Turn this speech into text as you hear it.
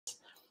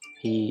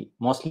he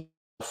mostly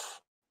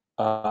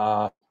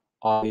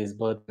all these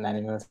birds and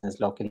animals in his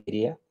local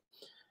area.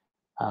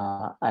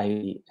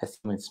 I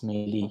assume it's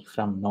mainly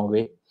from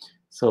Norway.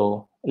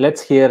 So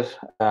let's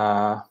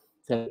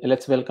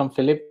welcome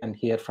Filip and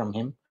hear from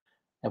him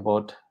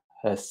about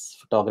his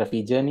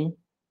photography journey.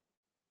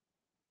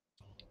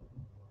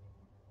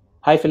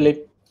 Hi,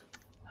 Filip.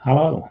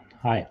 Hello.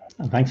 Hi.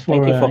 And thanks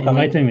for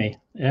inviting me.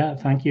 Yeah,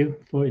 thank you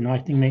for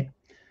inviting me.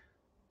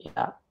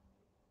 Yeah.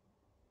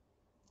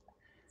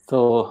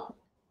 So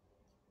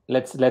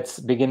let's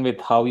begin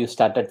with how you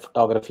started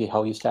photography,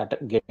 how you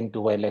started getting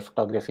to wildlife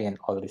photography and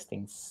all these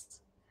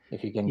things.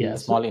 If you can give a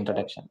small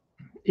introduction.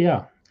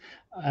 Yeah.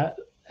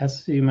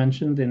 As you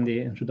mentioned in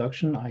the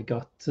introduction, I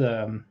got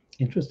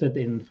interested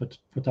in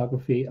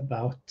photography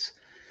about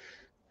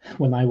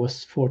when I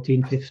was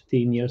 14,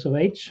 15 years of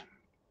age.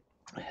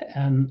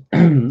 And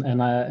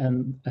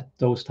and at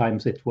those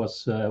times it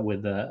was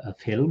with a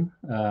film.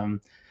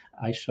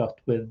 I shot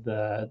with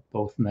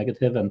both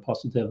negative and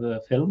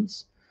positive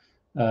films.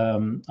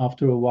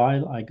 After a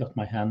while, I got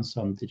my hands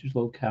on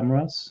digital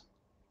cameras,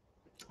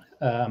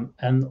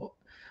 and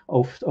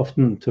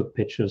often took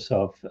pictures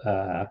of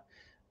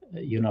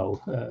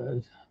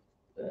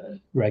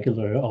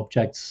regular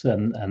objects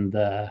and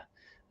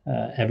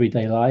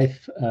everyday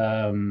life.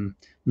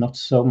 Not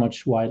so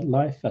much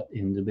wildlife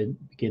in the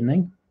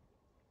beginning.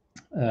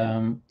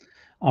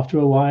 After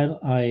a while,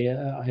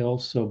 I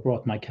also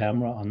brought my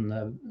camera on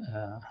a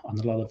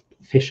lot of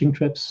fishing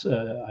trips.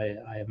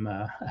 I am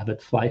an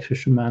avid fly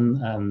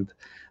fisherman, and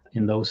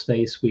in those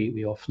days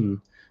we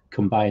often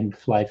combined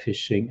fly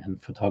fishing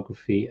and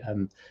photography,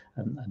 and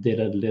I did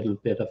a little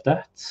bit of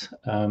that.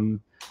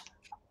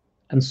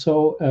 And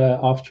so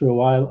after a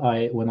while,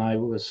 when I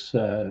was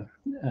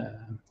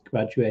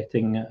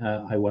graduating,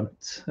 I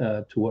went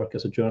to work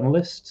as a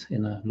journalist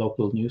in a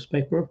local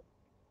newspaper.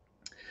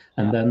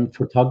 And then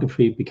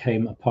photography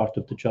became a part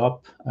of the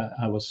job.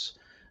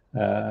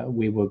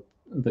 We were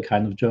the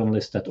kind of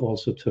journalists that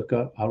also took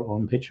our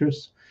own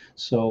pictures.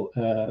 So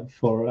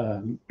for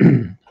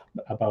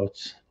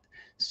about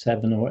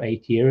 7 or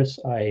 8 years,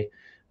 I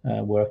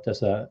worked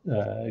as a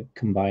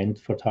combined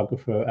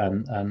photographer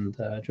and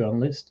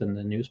journalist in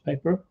the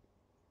newspaper.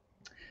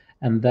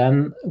 And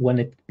then when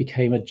it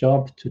became a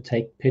job to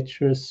take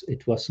pictures,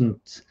 it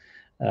wasn't.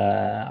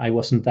 I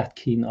wasn't that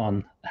keen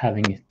on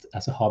having it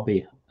as a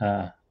hobby.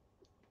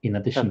 In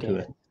addition to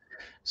it,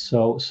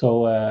 so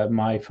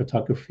my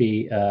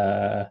photography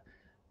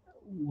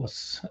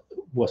was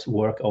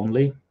work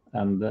only,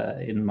 and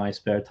in my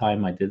spare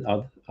time I did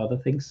other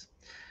things.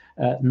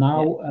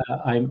 Now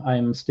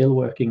I'm still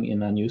working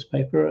in a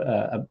newspaper,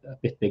 a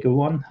bit bigger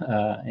one,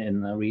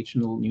 in a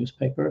regional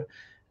newspaper,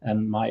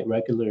 and my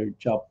regular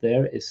job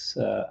there is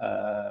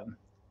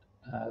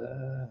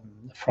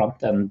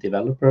front-end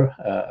developer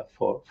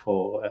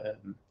for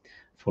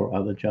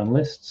other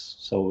journalists.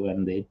 So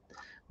when they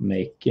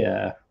make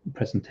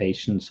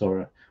presentations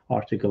or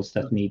articles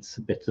that needs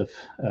a bit of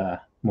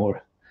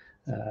more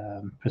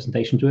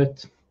presentation to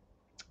it,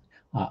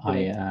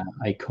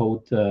 I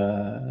code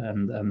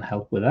and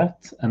help with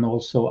that. And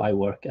also I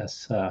work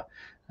as a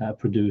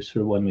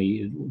producer when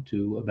we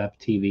do web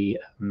TV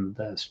and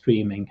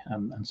streaming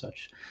and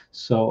such.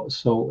 So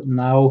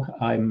now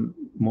I'm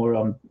more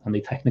on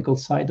the technical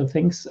side of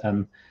things,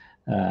 and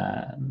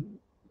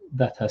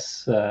that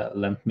has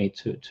lent me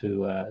to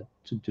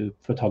do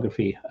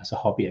photography as a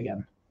hobby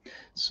again.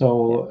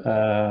 So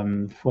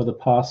for the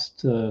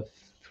past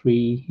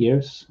 3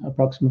 years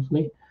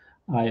approximately,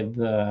 I've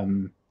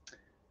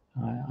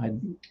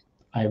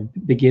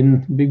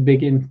begun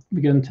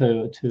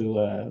to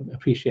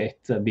appreciate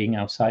being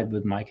outside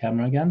with my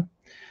camera again,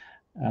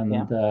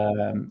 and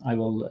I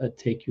will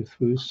take you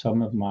through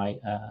some of my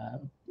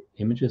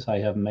images I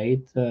have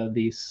made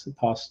these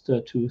past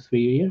 2-3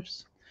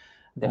 years.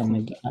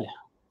 Definitely. And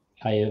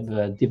I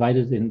have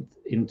divided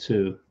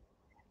into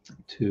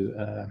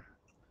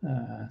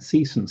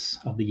seasons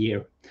of the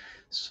year.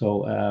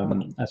 So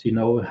as you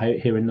know,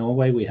 here in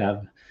Norway we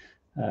have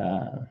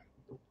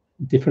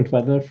different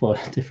weather for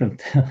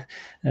different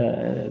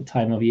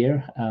time of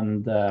year,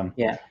 and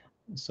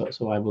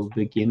so I will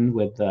begin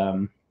with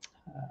a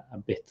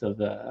bit of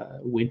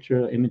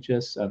winter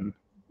images and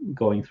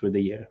going through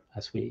the year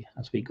as we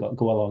go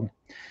along.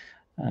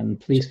 And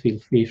please feel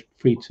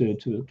free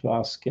to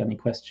ask any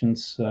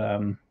questions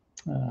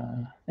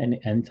any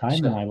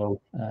time, and I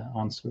will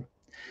answer.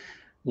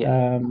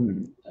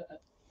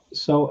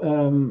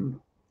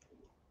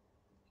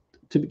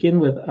 To begin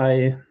with,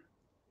 I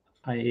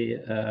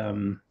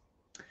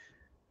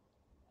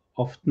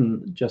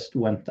often just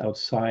went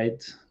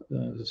outside,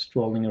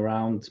 strolling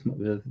around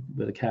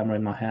with a camera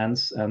in my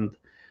hands, and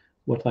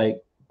what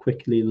I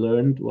quickly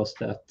learned was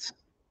that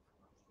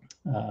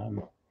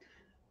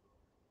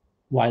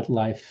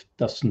wildlife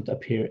doesn't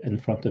appear in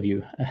front of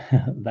you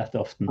that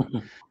often.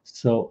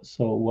 So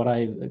what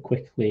I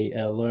quickly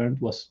learned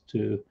was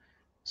to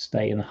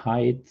stay and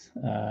hide,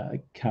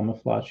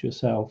 camouflage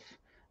yourself,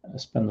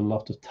 spend a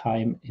lot of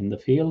time in the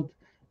field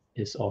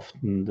is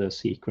often the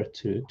secret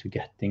to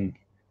getting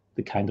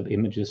the kind of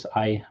images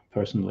I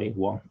personally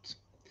want.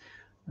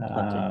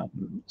 Okay.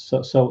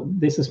 So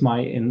this is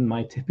in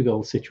my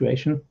typical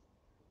situation,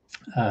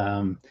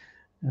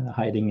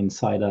 hiding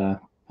inside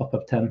a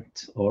pop-up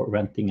tent or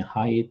renting a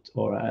hide,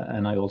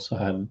 and I also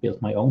have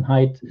built my own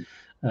hide.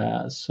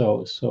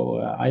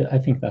 I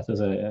think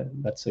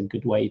that's a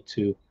good way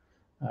to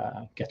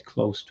get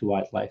close to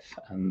wildlife,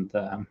 and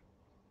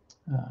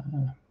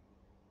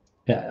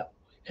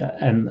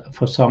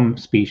for some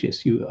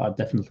species you are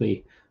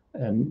definitely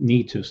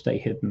need to stay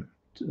hidden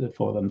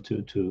for them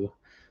to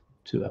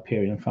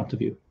appear in front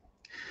of you.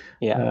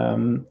 Yeah.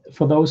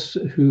 For those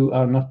who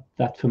are not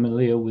that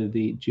familiar with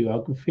the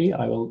geography,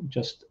 I will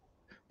just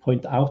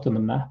point out on the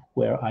map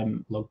where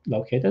I'm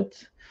located.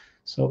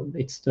 So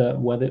it's the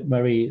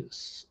very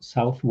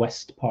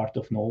southwest part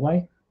of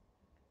Norway,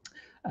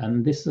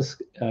 and this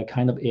is a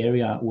kind of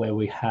area where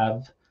we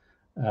have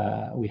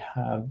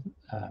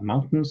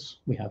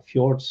mountains, we have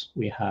fjords,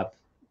 we have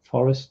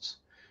forests,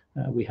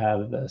 we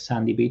have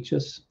sandy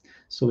beaches.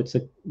 So it's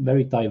a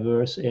very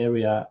diverse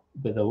area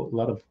with a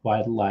lot of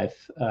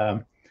wildlife.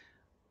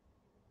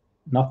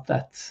 Not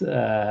that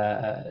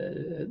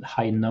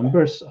high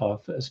numbers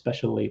of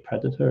especially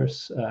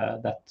predators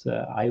that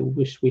I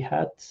wish we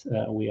had.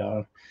 We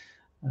are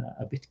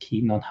a bit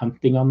keen on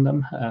hunting on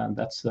them.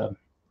 That's a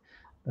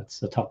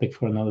topic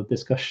for another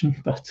discussion.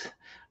 But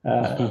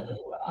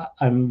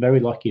I'm very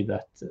lucky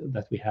that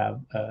we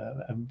have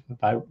a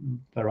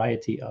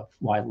variety of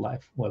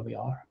wildlife where we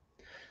are.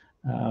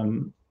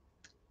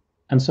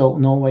 And so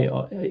Norway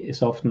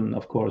is often,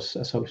 of course,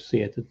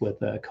 associated with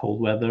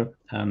cold weather,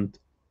 and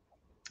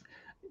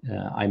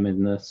I'm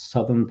in the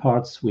southern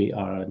parts. We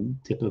are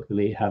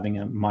typically having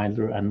a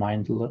milder and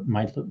milder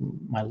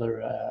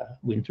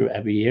winter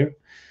every year.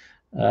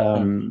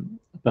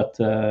 But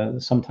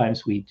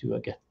sometimes we do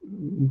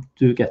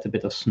get a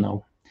bit of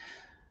snow.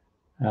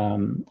 I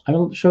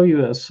will show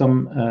you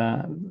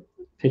some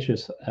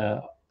pictures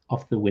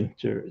of the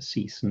winter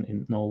season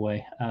in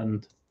Norway.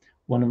 And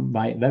one of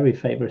my very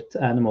favorite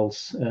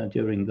animals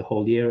during the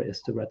whole year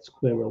is the red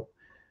squirrel.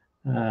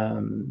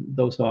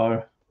 Those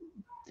are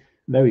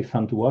very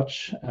fun to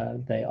watch.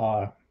 They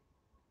are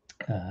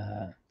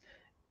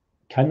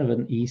kind of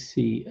an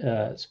easy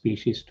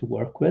species to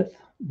work with.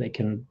 They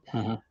can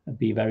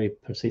be very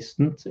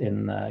persistent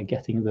in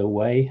getting their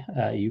way.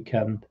 You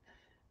can.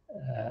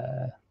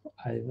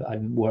 I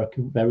work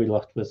very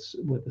lot with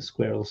the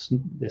squirrels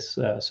this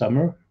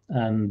summer,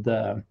 and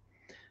they're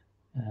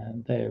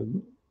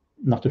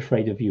not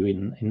afraid of you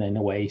in any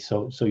way.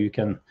 So you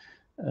can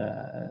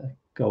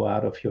go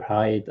out of your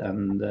hide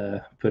and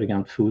putting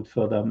out food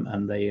for them,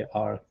 and they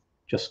are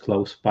just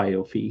close by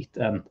your feet.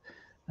 And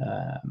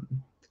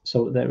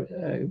so they're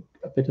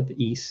a bit of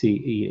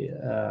easy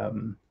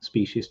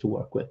species to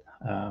work with.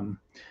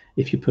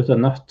 If you put a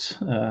nut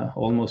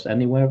almost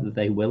anywhere,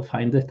 they will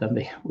find it, and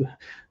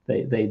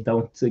they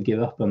don't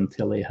give up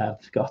until they have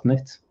gotten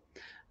it.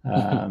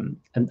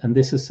 And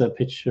this is a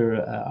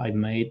picture I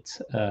made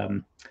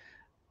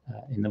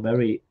in a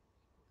very,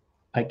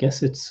 I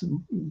guess it's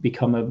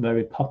become a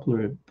very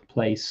popular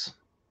place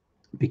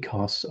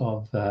because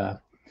of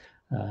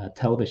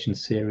television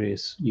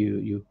series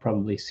you've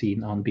probably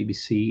seen on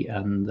BBC,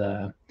 and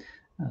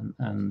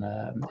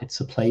it's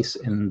a place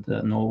in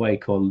Norway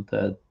called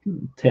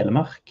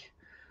Telemark.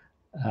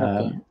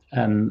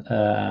 And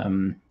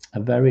a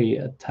very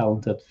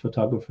talented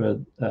photographer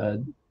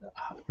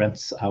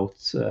rents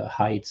out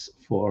hides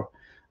for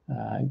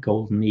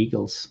golden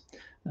eagles.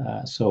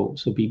 So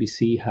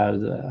BBC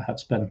have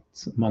spent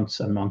months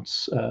and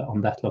months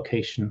on that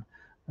location,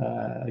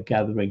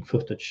 gathering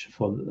footage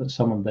for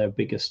some of their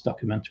biggest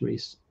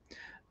documentaries.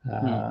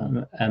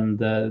 And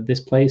this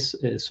place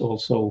is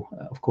also,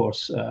 of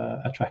course,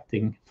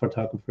 attracting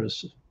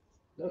photographers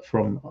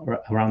from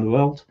around the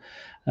world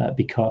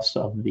because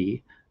of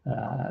the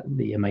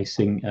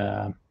amazing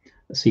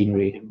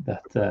scenery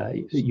that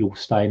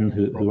Jostein,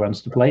 who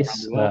runs the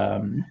place,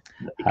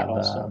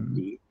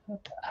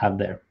 have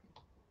there.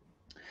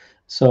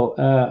 So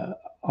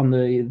on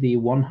the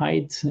one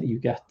hide, you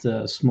get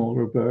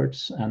smaller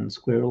birds and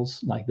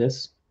squirrels like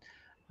this.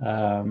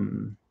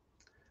 So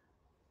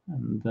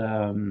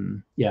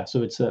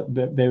it's a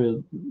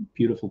very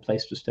beautiful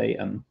place to stay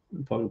and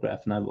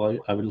photograph. And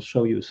I will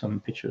show you some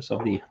pictures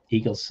of the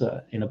eagles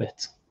in a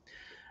bit.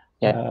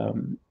 Yeah.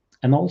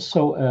 And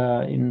also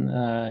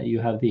you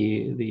have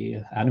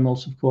the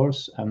animals, of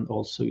course, and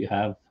also you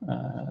have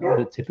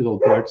the typical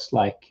birds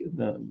like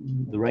the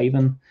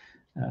raven,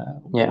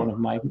 one of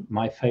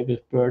my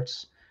favorite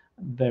birds,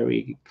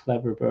 very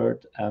clever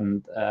bird,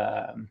 and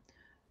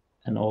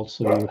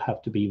also you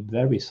have to be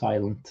very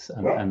silent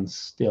and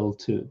still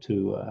to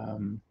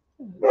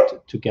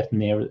get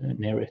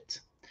near it.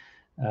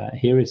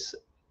 Here is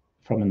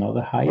from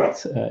another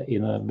height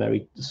in a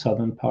very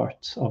southern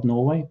part of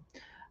Norway,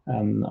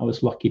 and I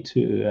was lucky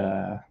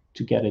to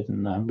get it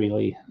in a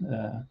really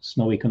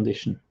snowy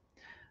condition.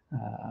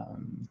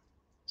 And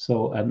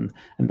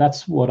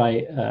that's what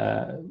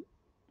I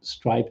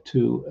strive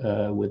to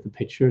with the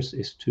pictures,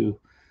 is to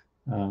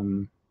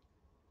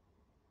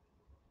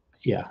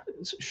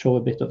show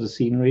a bit of the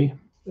scenery.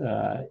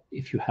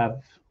 If you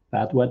have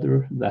bad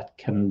weather, that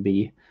can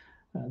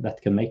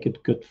make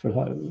it good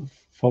for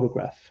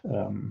photograph.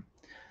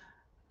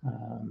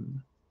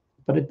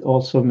 But it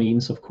also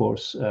means, of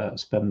course,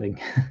 spending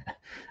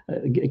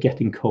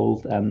getting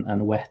cold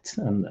and wet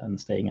and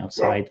staying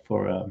outside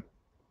for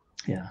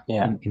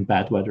in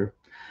bad weather.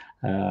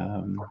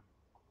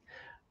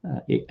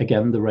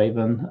 Again, the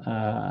raven,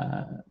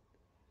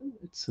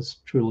 it's a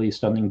truly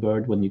stunning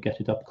bird when you get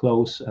it up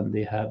close, and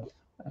they have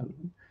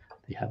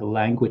a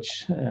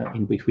language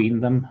in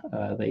between them.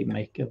 They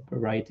make a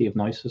variety of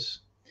noises,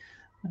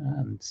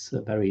 and it's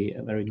very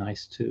very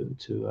nice to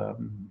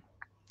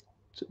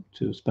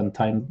spend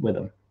time with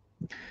them.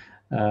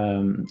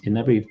 In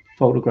every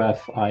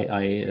photograph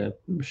I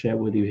share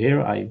with you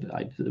here,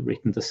 I've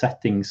written the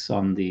settings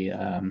on the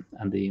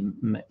and the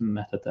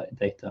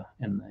metadata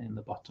in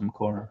the bottom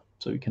corner,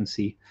 so you can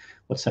see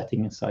what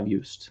settings I've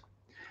used.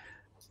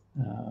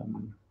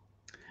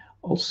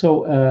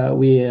 Also,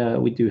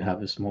 we do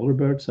have smaller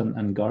birds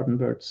and garden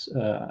birds,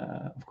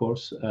 of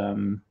course.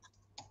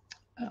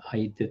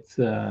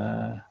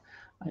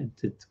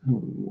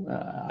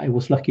 I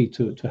was lucky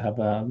to have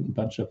a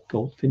bunch of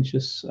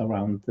goldfinches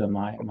around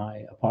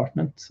my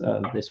apartment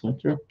this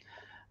winter,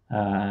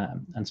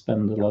 and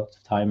spend a lot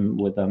of time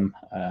with them.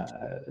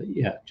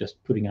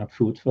 Just putting out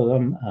food for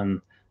them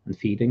and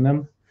feeding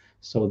them.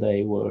 So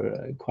they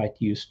were quite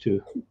used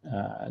to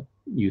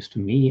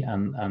me,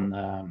 and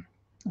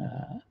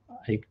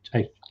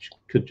I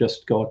could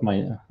just go out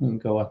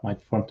my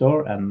front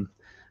door, and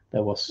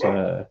there was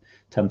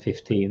 10,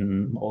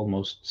 15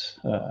 almost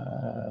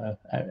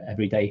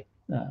every day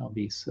of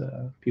these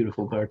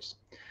beautiful birds.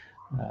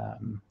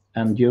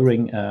 And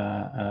during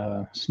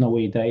a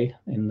snowy day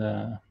in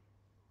the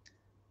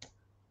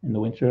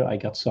winter, I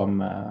got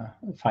some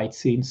fight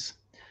scenes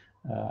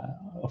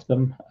of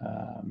them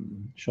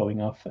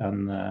showing off,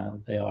 and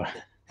they are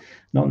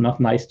not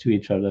nice to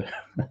each other.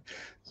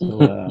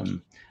 So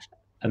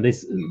and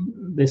this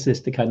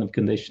is the kind of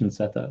conditions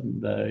that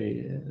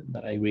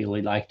I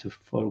really like to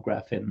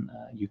photograph in.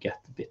 You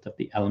get a bit of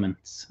the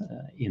elements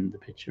in the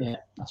picture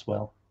as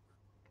well.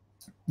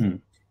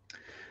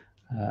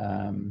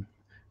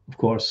 Of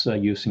course,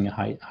 using a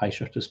high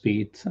shutter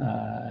speed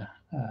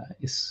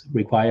is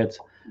required,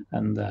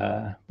 and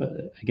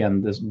but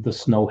again, the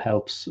snow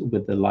helps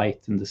with the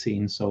light in the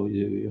scene, so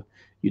you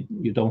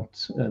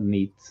don't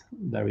need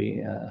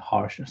very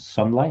harsh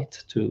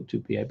sunlight to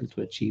be able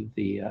to achieve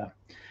the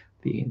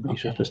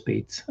shutter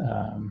speeds.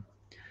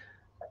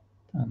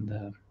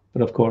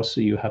 But of course,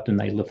 you have to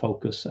nail the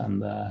focus,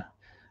 and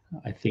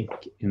I think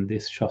in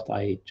this shot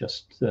I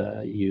just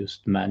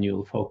used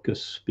manual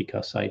focus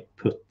because I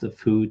put the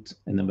food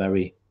in a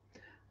very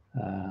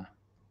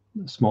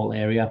small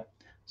area,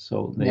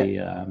 so they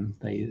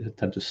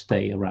tend to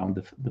stay around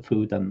the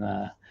food and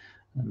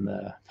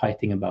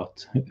fighting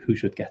about who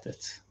should get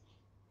it.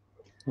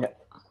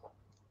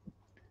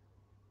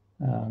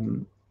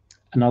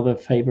 Another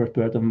favorite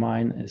bird of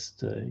mine is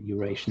the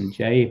Eurasian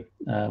jay,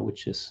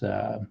 which is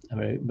a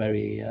very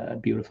very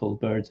beautiful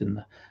bird,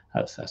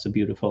 has a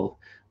beautiful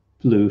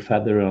blue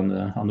feather on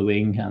the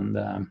wing, and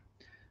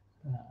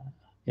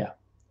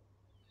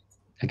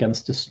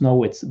against the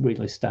snow it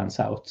really stands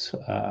out.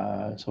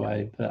 So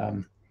I've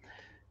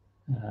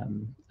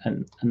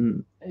and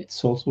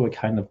it's also a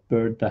kind of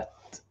bird that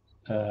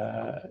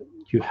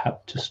you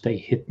have to stay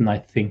hidden, I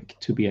think,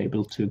 to be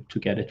able to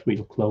get it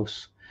real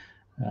close.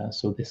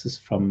 So this is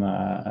from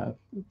a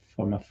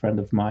friend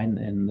of mine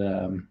in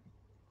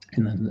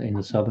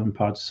the southern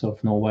parts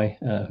of Norway,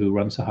 who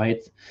runs a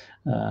hide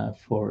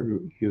for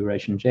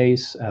Eurasian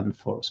jays and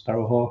for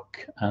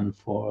sparrowhawk and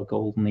for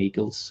golden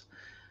eagles.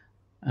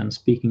 And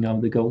speaking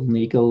of the golden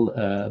eagle,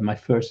 my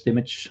first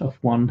image of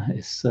one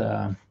is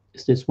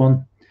this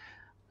one.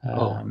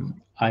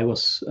 I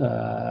was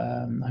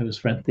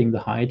renting the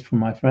hide from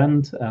my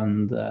friend,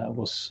 and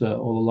was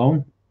all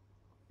alone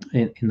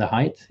in the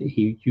hide.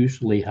 He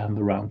usually have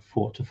around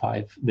 4 to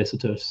 5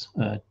 visitors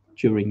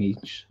during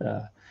each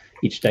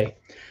day,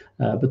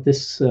 but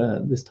this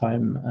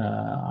time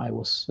I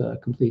was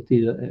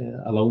completely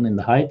alone in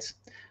the hide,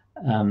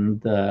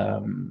 and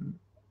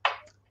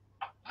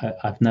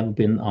I've never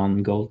been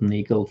on golden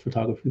eagle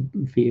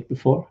photography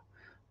before,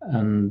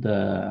 and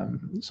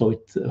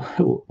so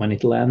when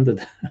it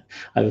landed,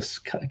 I was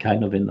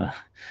kind of in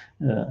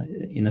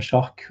a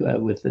shock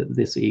with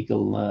this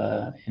eagle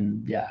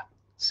in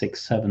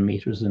 6-7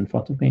 meters in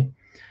front of me,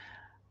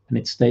 and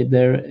it stayed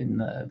there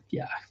in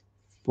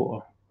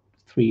for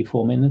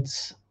 3-4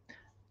 minutes,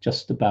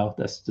 just about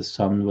as the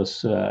sun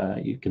was.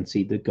 You can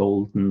see the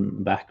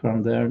golden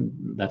background there.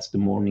 That's the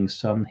morning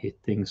sun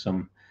hitting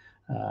some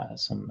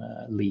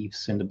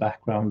leaves in the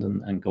background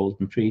and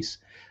golden trees,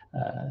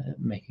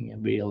 making a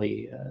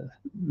really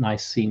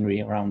nice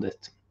scenery around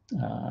it.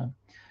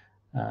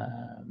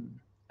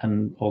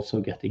 And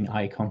also getting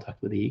eye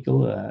contact with the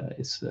eagle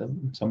is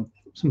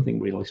something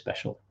really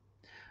special.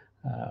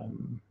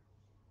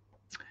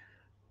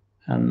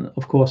 And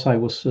of course, I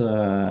was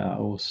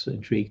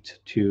intrigued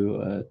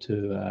to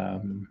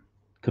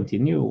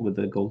continue with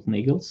the golden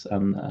eagles,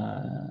 and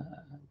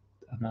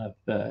I've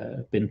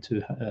been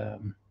to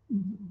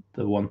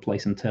the one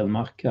place in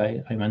Telemark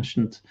I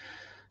mentioned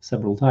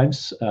several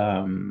times.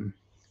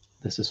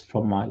 This is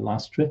from my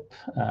last trip,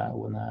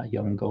 when a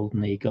young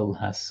golden eagle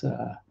has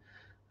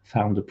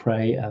found a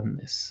prey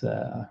and is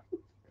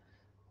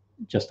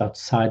just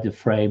outside the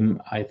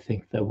frame. I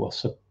think there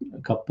was a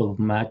couple of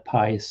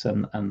magpies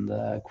and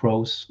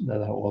crows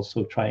that are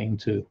also trying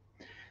to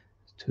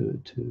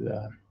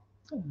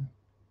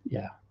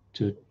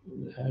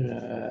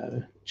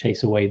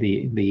chase away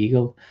the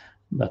eagle.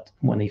 But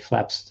when he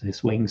flaps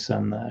his wings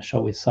and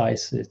show his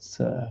size, it's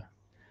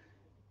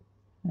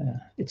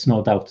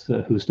no doubt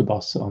who's the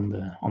boss on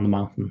the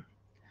mountain.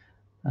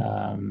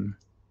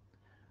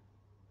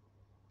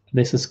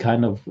 This is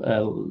kind of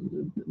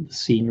the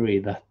scenery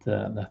that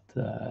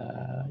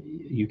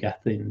you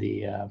get in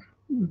the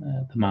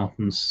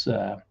mountains.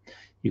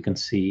 You can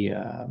see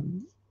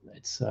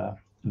it's a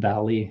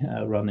valley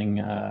running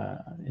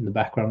in the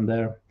background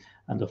there,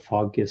 and the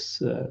fog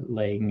is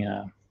laying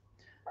on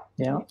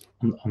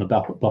the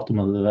bottom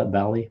of the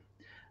valley.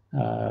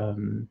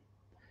 And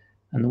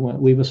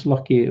we were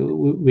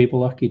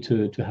lucky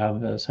to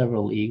have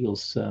several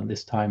eagles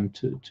this time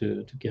to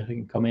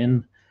come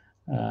in.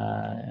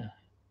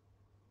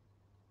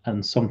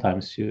 And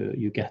sometimes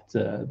you get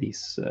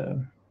these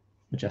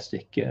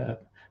majestic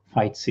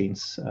fight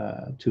scenes,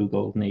 two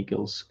golden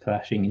eagles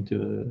crashing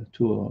into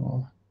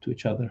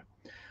each other.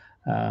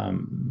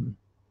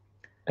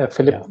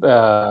 Philip,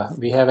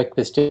 we have a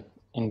question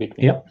in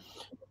between. Yeah.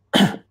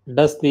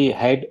 Does the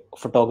hide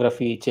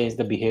photography change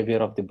the behavior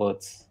of the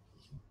birds?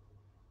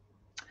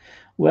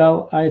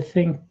 Well, I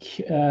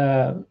think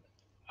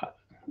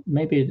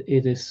maybe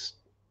it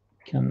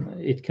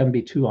can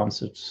be two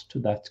answers to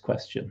that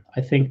question.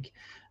 I think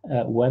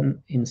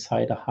when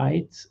inside a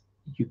hide,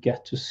 you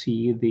get to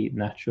see the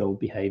natural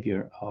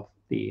behavior of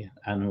the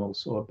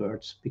animals or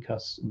birds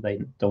because they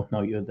don't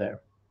know you're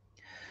there.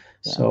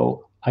 Yeah.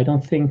 So I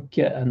don't think,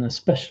 and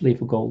especially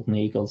for golden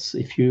eagles,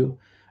 if you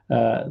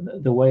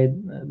the way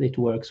it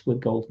works with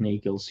golden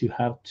eagles, you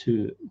have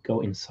to go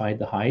inside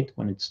the hide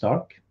when it's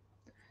dark.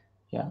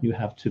 Yeah. You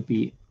have to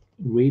be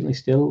really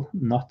still,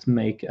 not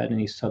make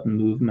any sudden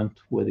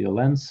movement with your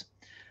lens,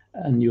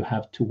 and you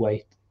have to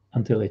wait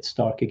until it's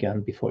dark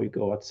again before you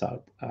go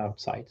outside.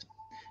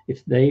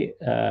 If they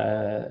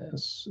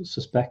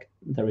suspect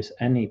there is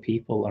any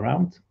people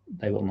around,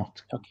 they will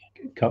not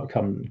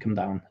come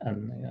down.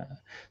 And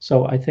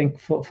so I think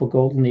for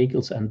golden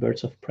eagles and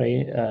birds of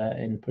prey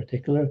in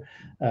particular,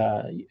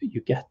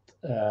 you get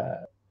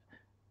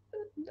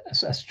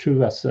as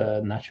true as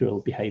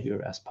natural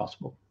behavior as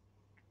possible.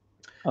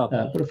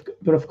 Okay.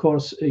 But of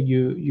course, I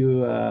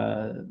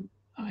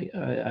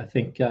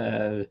think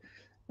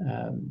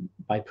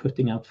by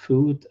putting out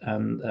food,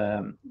 and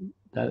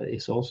that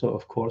is also,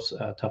 of course,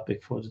 a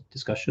topic for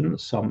discussion.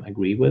 Some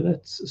agree with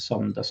it,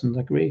 some doesn't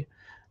agree.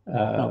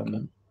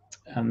 But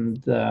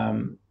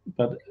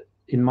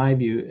in my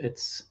view,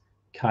 it's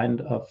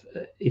kind of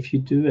if you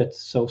do it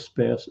so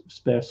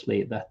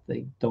sparsely that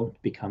they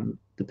don't become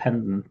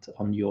dependent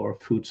on your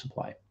food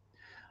supply.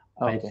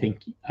 Okay.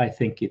 I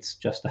think it's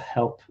just a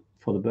help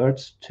for the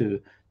birds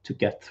to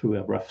get through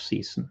a rough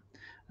season.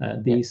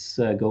 These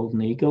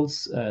golden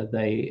eagles,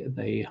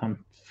 they hunt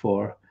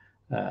for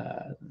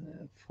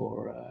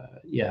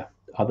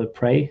other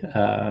prey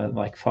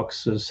like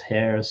foxes,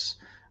 hares,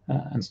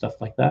 and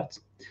stuff like that.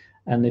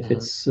 And if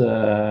it's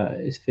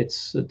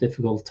a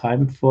difficult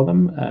time for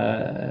them,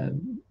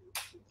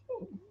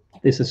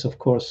 this is of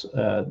course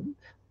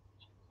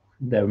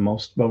their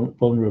most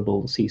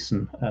vulnerable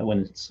season when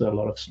it's a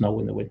lot of snow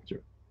in the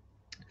winter.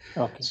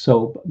 Okay.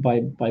 So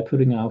by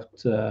putting out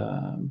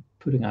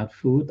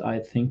food, I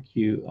think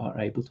you are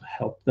able to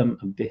help them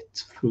a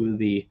bit through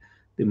the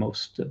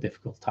most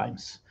difficult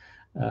times.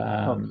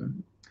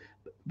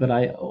 But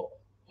I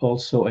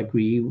also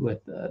agree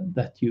with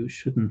that you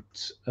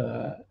shouldn't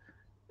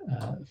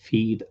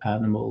feed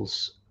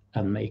animals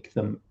and make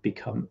them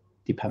become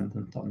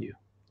dependent on you.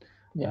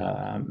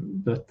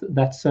 But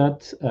that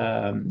said,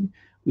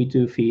 we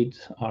do feed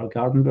our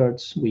garden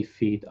birds. We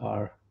feed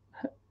our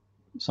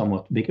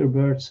somewhat bigger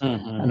birds,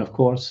 and of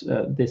course,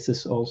 this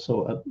is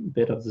also a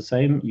bit of the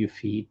same. You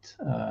feed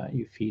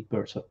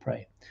birds of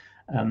prey,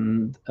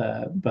 and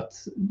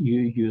but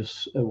you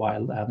use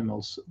wild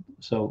animals.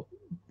 So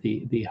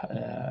the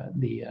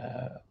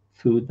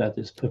food that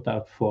is put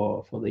out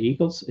for the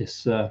eagles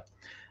is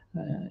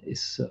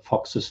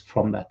foxes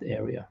from that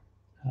area.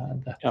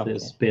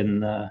 Has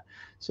been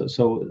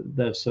so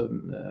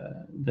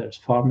there's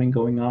farming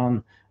going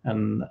on,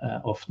 and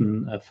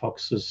often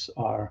foxes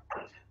are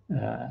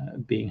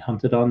being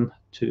hunted on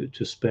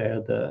to spare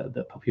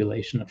the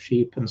population of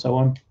sheep and so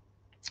on.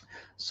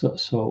 So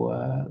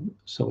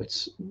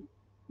it's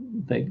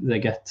they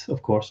get,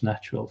 of course,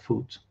 natural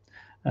food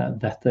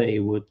that they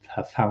would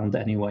have found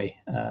anyway.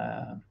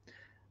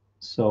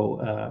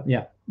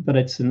 But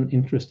it's an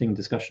interesting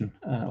discussion,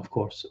 of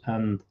course,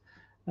 and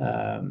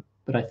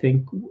but I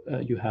think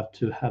you have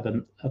to have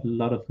a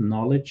lot of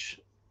knowledge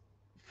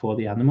for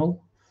the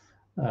animal,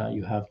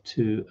 you have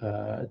to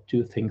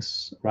do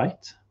things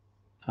right,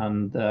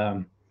 and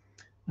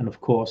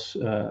of course,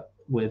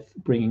 with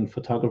bringing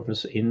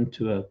photographers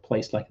into a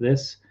place like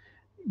this,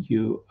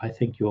 I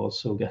think you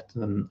also get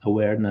an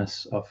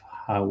awareness of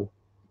how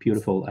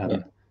beautiful Yeah.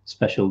 and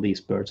special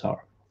these birds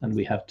are, and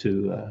we have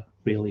to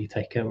really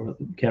take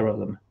care of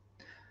them.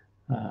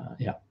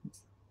 Yeah,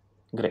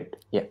 Great.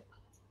 Yeah.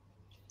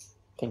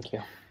 Thank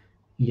you.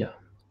 yeah.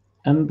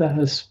 And that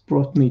has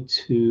brought me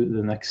to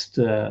the next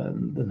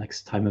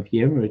time of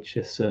year, which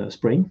is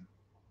spring,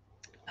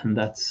 and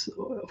that's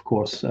of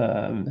course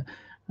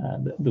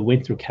the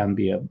winter can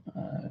be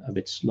a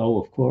bit slow.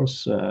 Of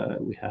course,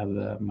 we have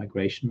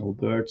migrational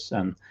birds,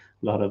 and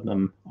a lot of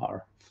them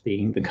are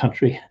fleeing the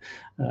country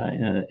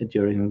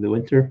during the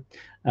winter.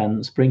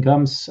 And spring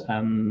comes,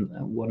 and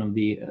one of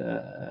the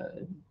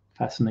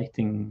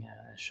fascinating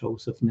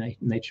shows of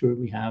nature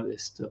we have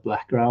is the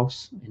black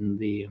grouse in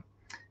the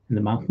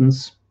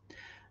mountains.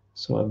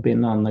 So I've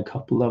been on a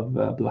couple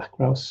of black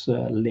grouse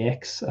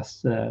lakes,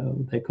 as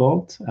they're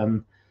called,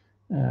 and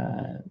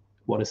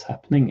what is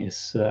happening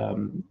is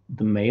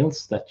the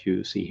males that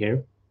you see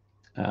here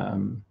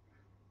um,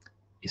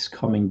 is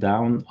coming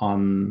down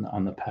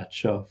on a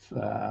patch of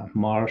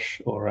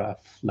marsh or a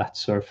flat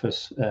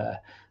surface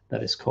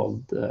that is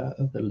called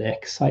the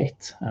lake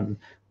site, and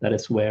that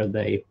is where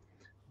they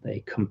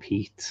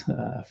compete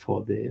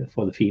for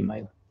the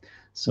female.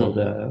 So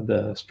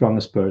the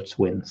strongest birds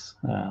wins.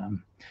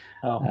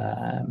 Oh,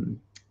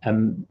 Um,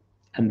 and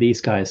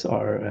these guys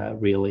are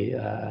really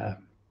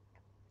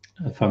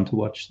fun to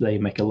watch. They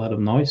make a lot of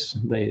noise.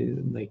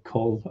 They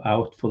call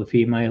out for the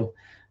female.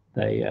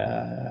 They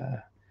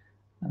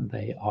and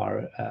they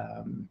are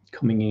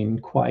coming in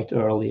quite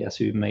early, as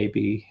you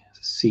maybe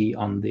see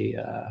on the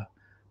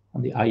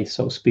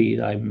ISO speed.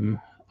 I'm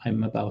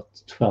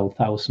about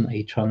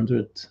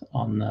 12,800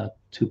 on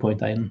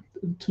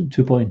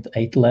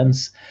 2.8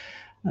 lens.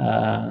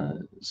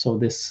 So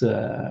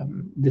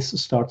this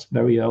starts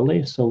very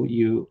early. So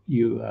you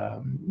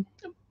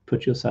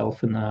put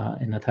yourself in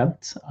a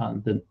tent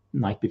the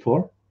night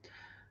before,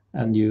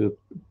 and you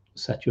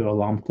set your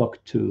alarm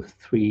clock to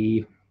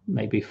 3,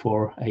 maybe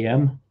 4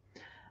 a.m.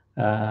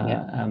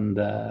 yeah. And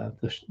the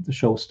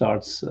show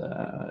starts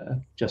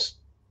just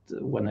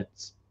when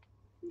it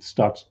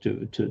starts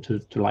to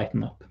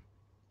lighten up.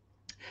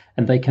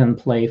 And they can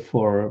play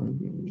for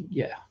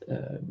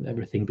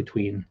everything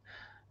between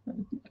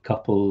a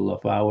couple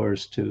of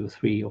hours to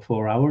 3 or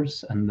 4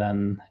 hours, and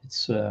then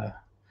it's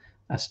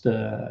as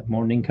the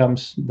morning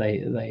comes,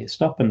 they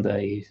stop and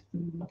they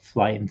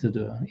fly into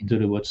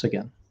the woods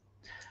again.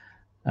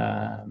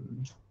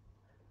 Um,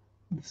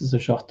 this is a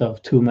shot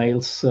of two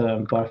males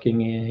barking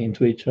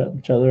into each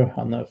other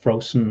on a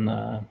frozen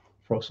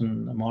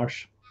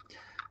marsh,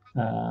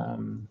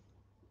 um,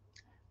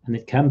 and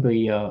it can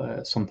be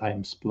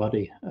sometimes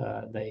bloody.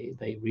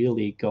 They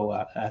really go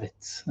at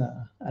it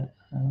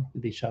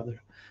with each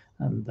other,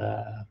 and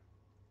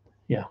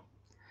yeah,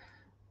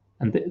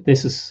 and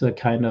this is a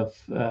kind of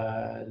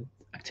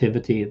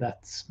activity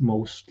that's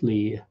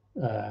mostly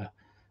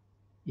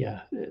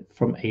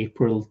from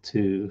April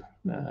to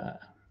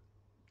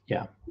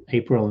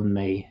April and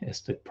May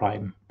is the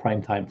prime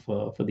time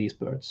for these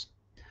birds.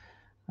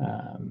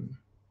 Um,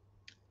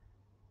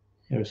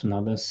 Here's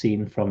another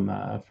scene from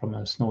a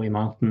snowy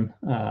mountain,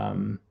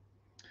 and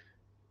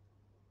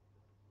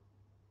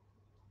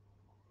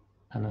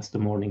as the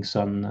morning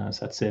sun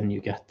sets in,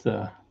 you get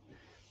a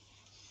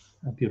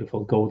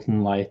beautiful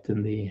golden light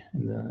in the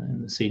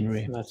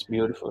scenery. That's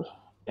beautiful.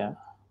 Yeah.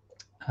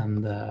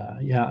 And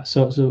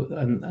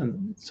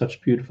and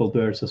such beautiful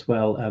birds as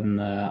well.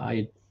 And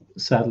I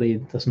sadly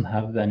doesn't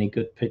have any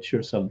good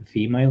pictures of the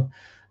female,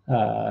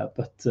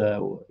 but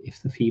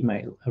if the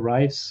female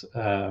arrives,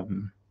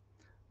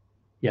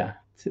 yeah,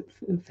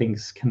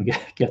 things can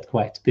get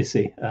quite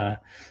busy.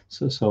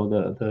 So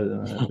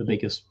the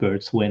biggest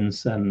birds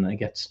wins and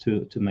gets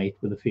to mate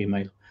with the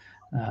female.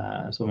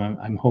 So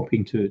I'm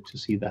hoping to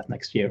see that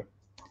next year.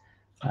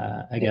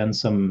 Again,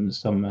 Yeah.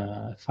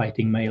 some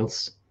fighting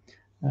males,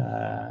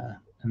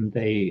 and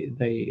they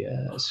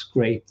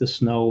scrape the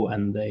snow,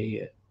 and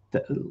they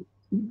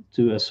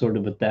do a sort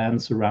of a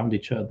dance around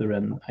each other,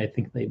 and I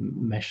think they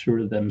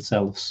measure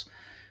themselves.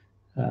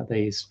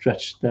 They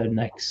stretch their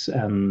necks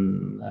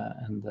and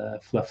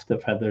fluff their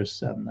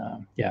feathers, and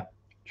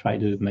try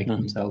to make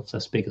themselves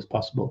as big as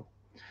possible.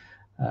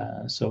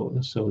 So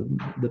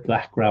the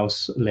black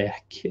grouse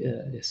lake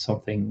is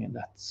something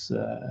that's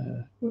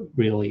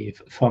really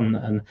fun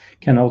and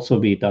can also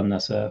be done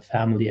as a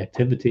family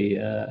activity.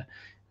 I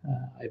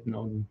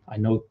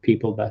know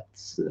people that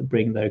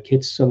bring their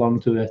kids along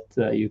to it.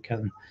 You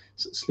can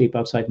sleep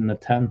outside in a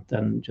tent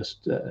and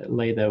just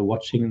lay there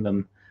watching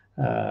them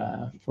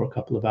for a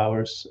couple of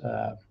hours,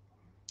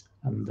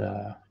 and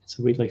it's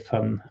a really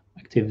fun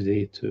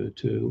activity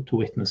to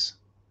witness.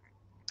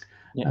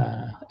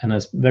 And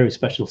a very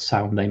special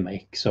sound they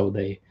make. So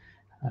they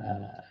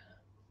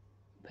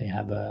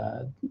have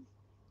a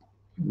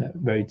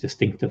very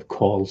distinctive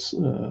calls.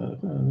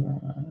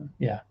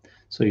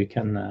 So you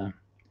can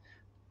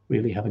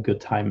really have a good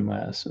time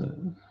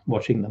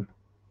watching them.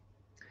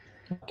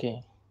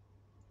 Okay.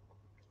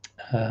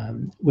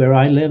 Where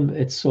I live,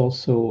 it's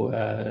also,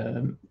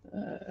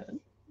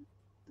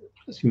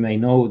 as you may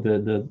know,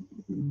 the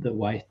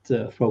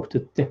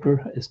white-throated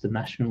dipper is the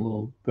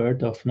national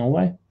bird of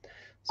Norway.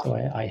 So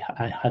I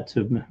had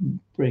to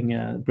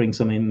bring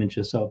some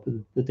images of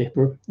the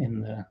dipper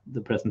in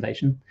the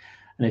presentation,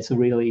 and it's a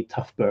really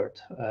tough bird.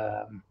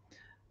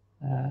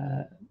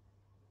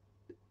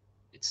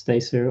 It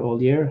stays here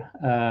all year,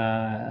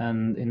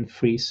 and in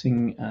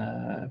freezing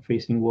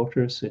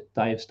waters, it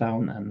dives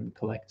down and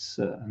collects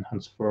and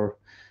hunts for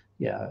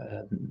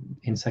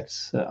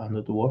insects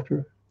under the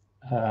water.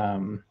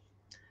 Um,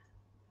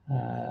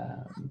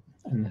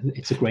 and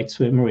it's a great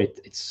swimmer.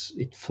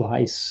 It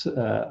flies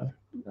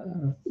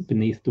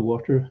beneath the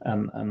water,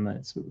 and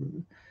it's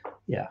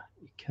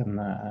it can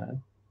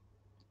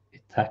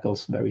it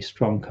tackles very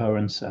strong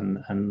currents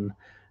and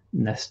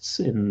nests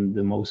in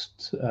the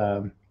most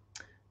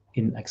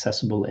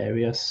inaccessible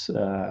areas,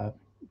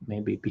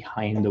 maybe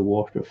behind the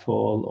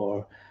waterfall,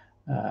 or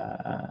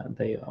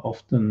they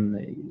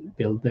often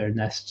build their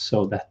nests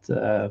so that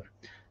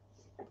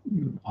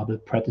other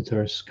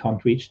predators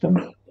can't reach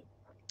them.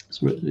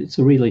 It's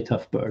a really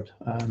tough bird,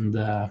 and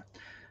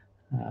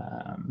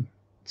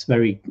it's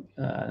very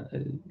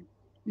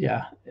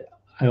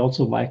I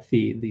also like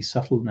the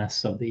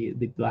subtleness of the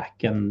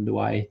black and the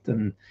white,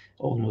 and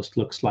almost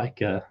looks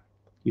like it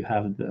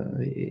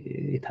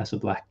has a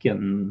black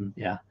and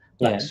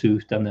black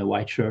suit and a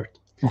white shirt.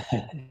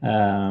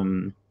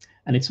 And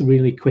it's a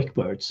really quick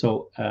bird,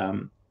 so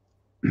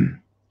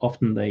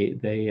often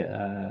they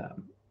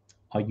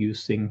are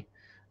using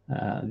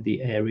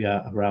the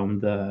area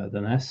around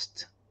the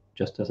nest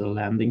just as a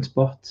landing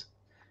spot,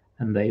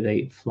 and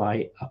they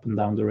fly up and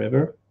down the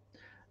river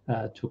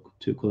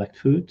to collect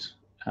food,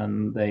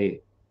 and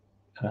they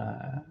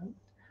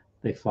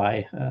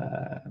fly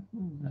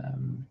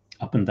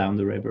up and down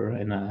the river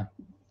in a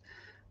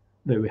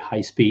very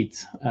high speed.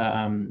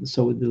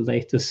 So with the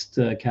latest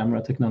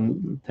camera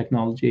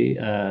technology,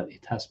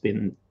 it has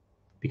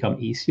become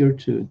easier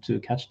to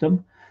catch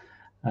them.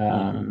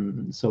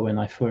 So when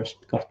I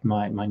first got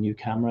my new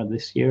camera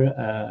this year,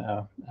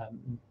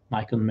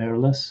 Nikon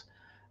mirrorless,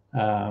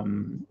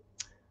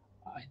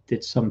 I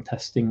did some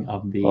testing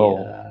of the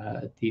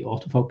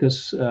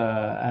autofocus,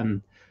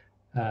 and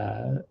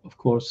of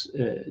course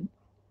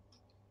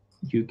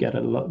you get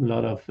a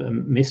lot of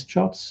missed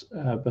shots,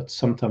 but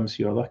sometimes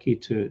you're lucky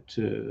to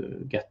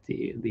get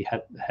the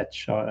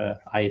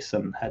eyes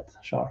and head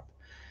sharp.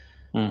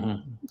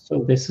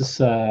 So this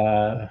is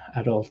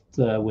adult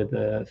with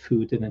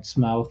food in its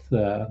mouth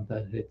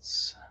that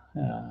it's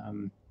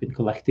been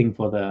collecting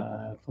for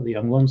the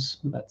young ones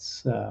that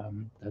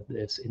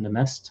is in the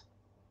nest.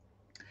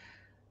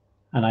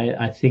 And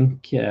I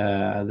think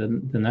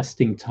the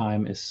nesting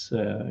time is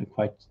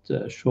quite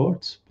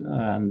short,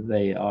 and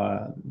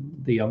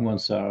the young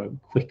ones are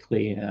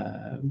quickly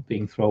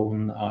being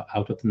thrown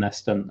out of the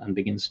nest and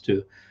begins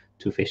to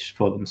fish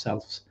for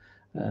themselves.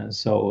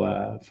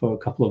 So for a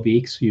couple of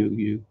weeks,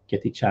 you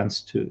get the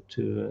chance to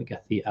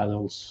get the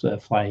adults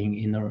flying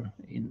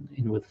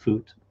in with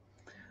food.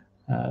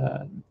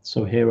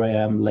 So here I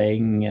am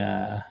laying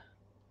at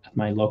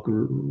my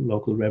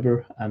local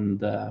river,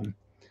 and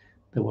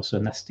there was a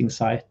nesting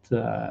site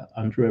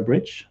under a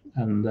bridge,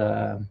 and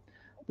the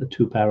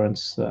two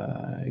parents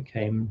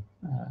came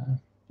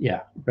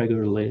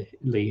regularly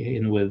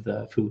in with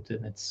food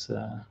in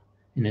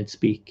its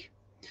beak.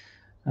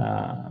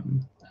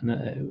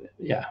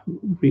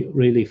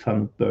 Really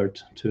fun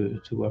bird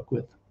to work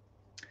with.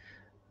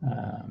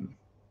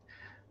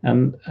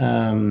 And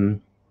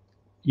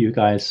you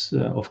guys,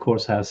 of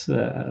course, has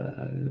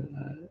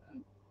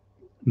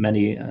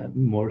many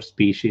more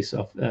species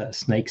of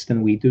snakes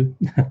than we do.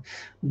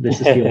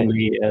 This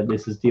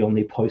is the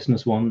only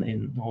poisonous one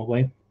in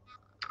Norway,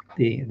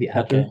 the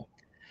adder.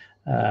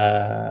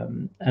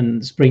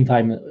 And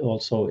springtime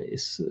also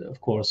is, of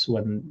course,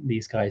 when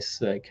these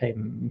guys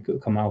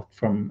come out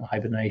from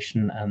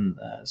hibernation and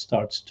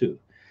starts to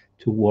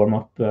warm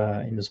up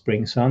in the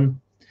spring sun.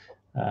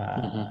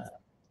 I'm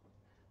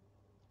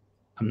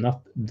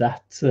not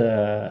that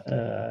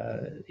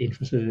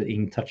interested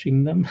in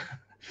touching them.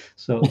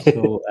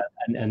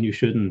 And you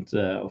shouldn't,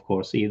 of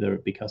course, either,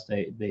 because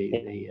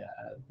they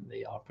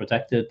are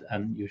protected,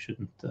 and you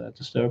shouldn't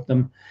disturb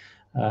them.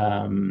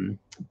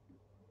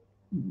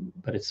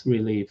 But it's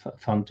really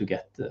fun to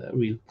get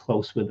real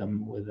close with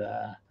them.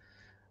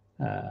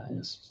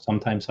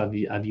 Sometimes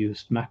I've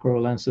used macro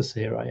lenses.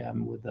 Here I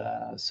am with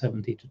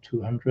 70 to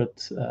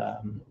 200,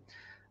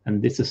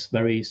 and this is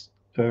very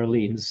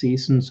early in the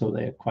season, so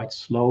they're quite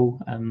slow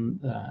and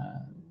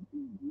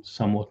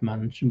somewhat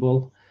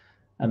manageable.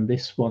 And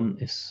this one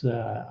is,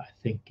 I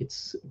think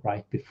it's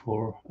right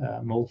before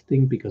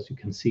molting, because you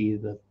can see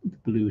the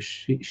blue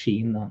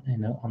sheen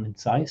on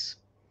its eyes.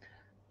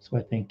 So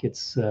I think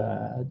it's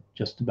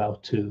just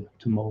about to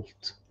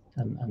molt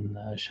and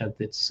shed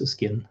its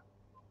skin.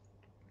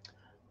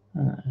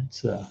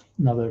 It's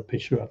another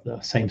picture of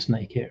the same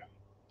snake here.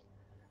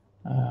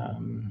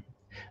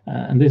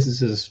 And this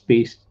is a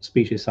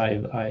species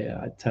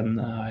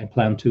I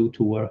plan to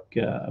work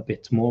a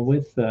bit more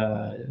with,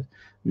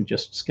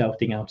 just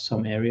scouting out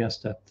some areas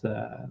that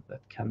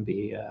can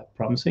be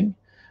promising,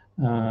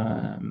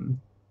 and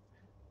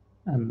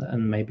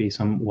maybe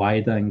some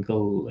wide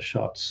angle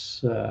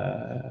shots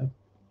to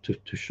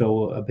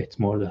show a bit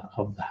more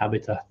of the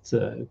habitat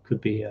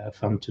could be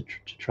fun to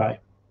try.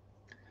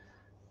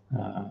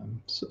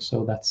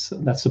 So that's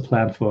the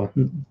plan for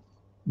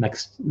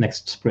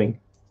next spring.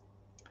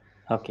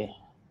 Okay.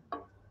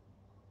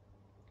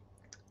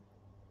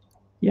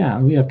 Yeah,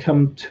 we have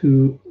come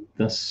to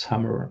the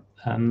summer,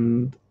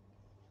 and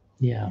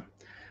yeah,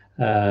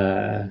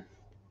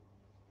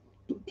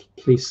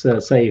 please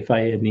say if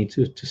I need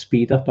to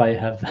speed up. I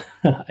have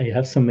I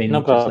have some No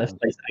images left,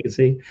 problem. I can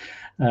see.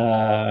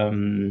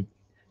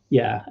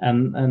 Yeah,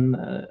 and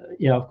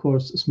yeah, of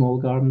course, small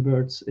garden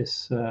birds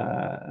is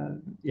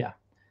yeah,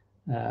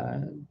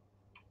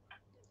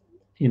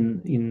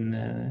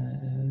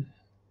 in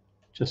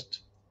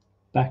just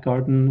back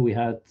garden we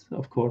had,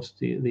 of course,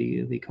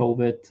 the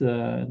COVID.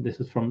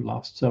 This is from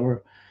last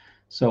summer,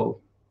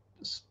 so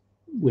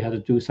we had to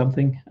do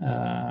something.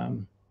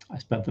 I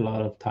spent a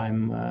lot of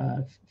time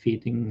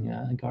feeding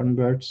garden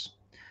birds.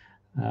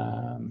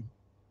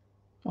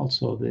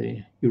 Also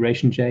the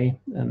Eurasian jay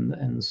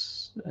and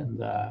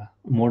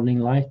morning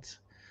light.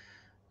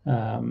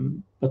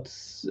 But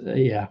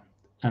yeah,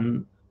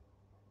 and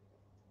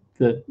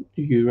the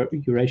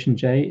Eurasian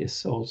jay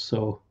is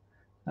also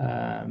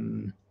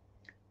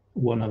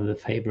one of the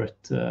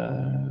favorite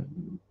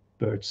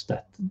birds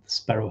that the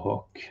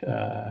sparrowhawk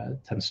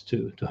tends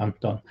to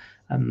hunt on,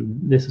 and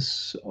this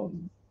is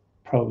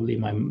probably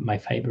my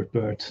favorite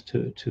bird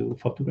to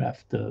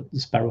photograph, the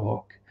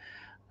sparrowhawk.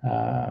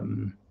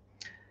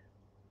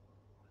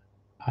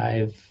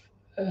 I've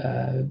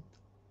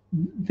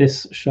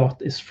this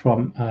shot is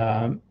from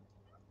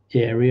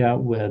area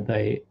where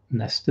they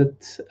nested,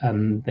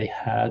 and they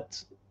had,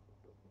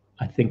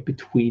 I think,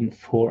 between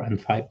 4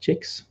 and 5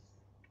 chicks.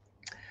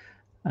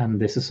 And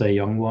this is a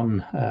young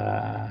one.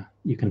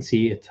 You can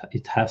see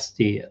it has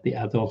the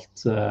adult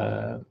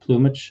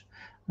plumage,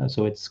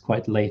 so it's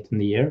quite late in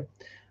the year.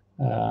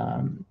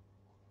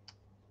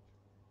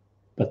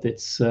 But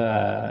it's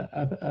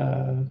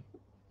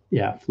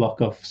yeah,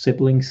 flock of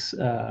siblings,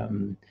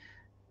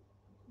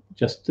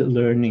 just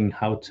learning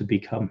how to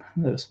become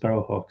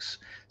sparrowhawks.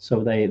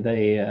 So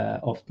they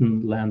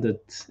often landed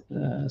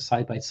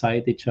side by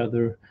side each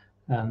other,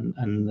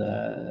 and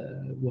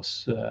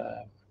was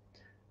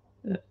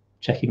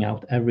checking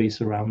out every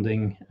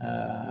surrounding.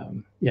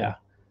 Yeah,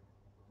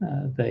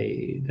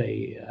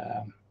 they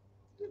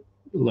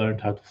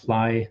learned how to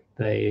fly.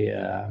 They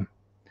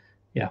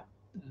yeah.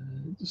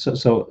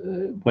 So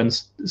when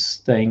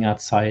staying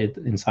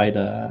inside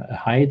a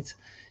hide,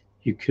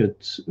 you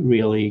could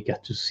really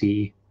get to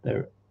see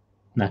their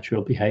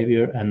natural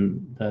behavior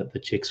and the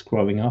chicks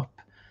growing up,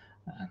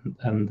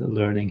 and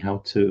learning how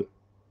to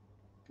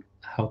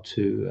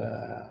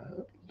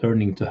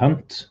learning to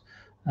hunt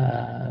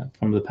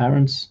from the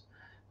parents.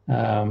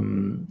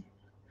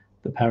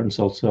 The parents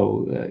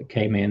also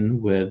came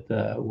in with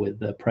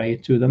the prey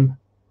to them.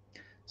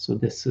 So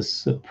this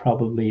is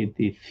probably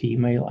the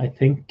female, I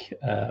think,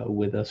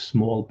 with a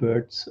small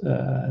bird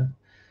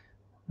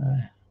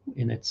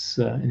in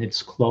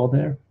its claw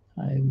there.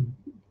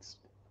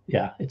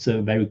 Yeah, it's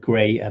a very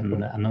gray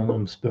and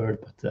anonymous bird,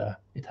 but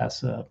it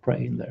has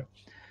prey in there.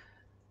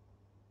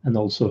 And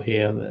also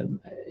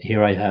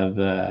here I have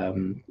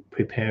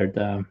prepared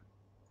a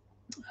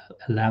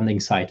landing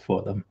site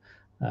for them,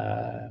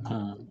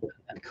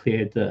 and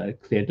cleared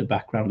the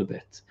background a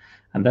bit.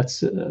 And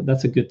that's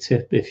a good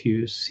tip. If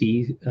you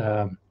see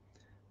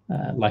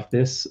like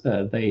this,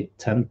 they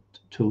tend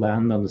to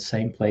land on the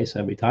same place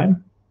every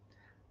time.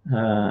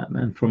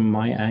 And from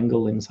my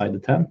angle inside the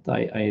tent,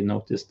 I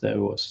noticed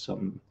there was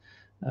some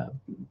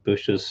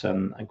bushes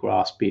and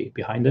grass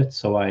behind it,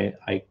 so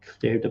I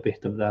cleared a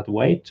bit of that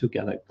away to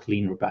get a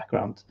cleaner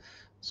background,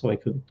 so I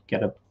could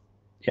get a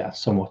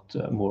somewhat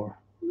more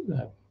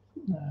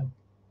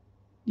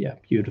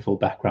beautiful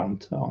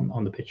background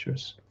on the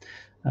pictures.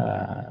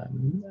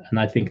 And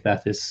I think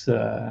that is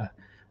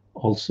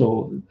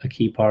also a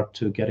key part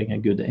to getting a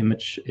good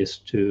image, is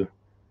to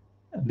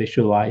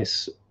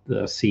visualize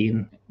the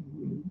scene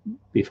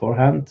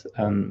beforehand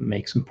and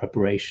make some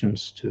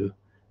preparations to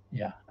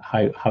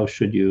how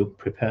should you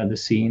prepare the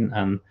scene,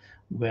 and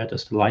where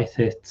does the light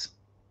hit,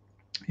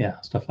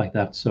 stuff like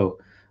that. So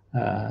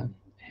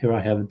here I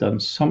have done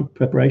some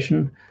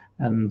preparation,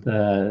 and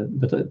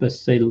but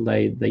still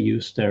they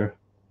use their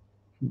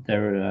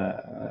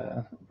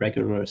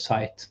regular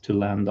site to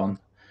land on.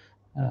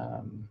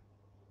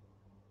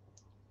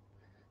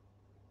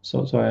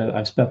 So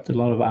I've spent a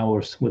lot of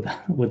hours with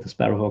the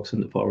sparrowhawks in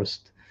the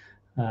forest.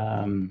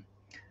 Yeah,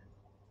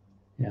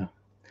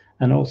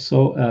 and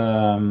also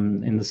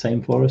in the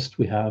same forest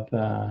we have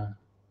the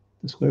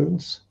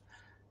squirrels.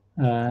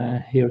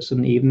 Here's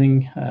an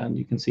evening, and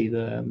you can see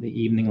the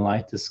evening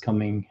light is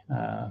coming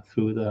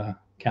through the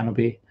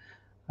canopy,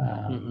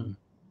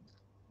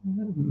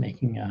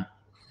 making a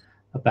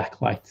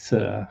backlit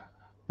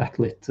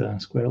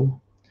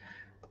squirrel.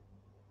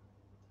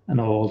 And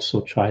I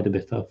also tried a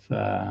bit of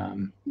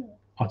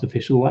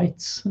artificial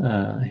lights.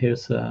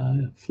 Here's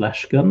a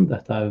flash gun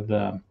that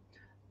I've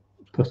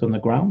put on the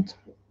ground.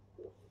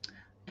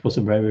 It was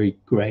a very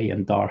gray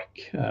and dark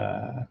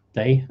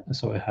day,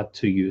 so I had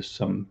to use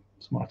some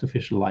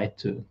artificial light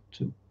to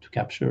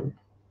capture.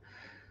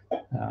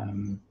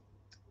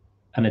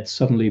 And it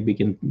suddenly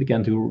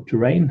began to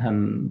rain,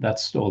 and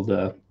that's all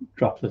the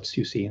droplets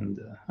you see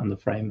on the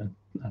frame, and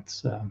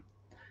that's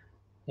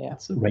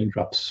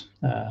raindrops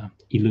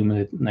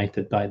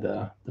illuminated by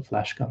the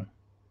flash gun.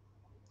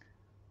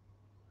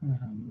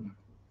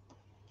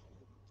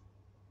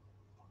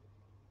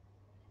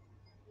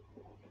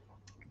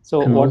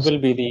 So what will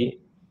be the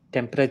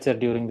temperature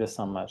during the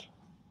summer?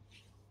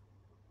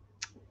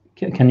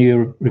 Can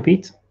you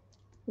repeat?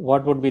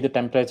 What would be the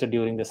temperature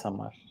during the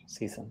summer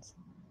seasons?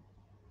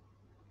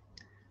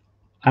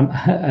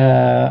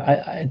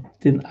 I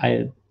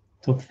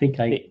don't think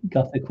I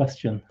got the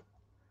question.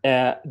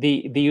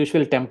 The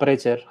usual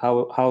temperature,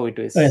 how it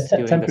is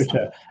during temperature. the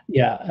summer.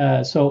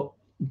 Yeah. So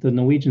the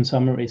Norwegian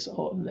summer is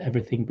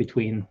everything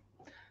between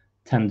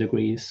 10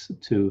 degrees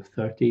to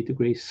 30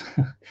 degrees.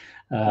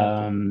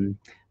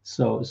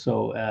 So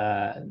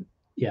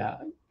yeah,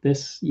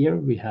 this year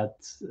we had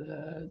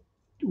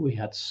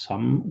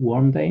some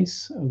warm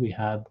days. We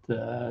had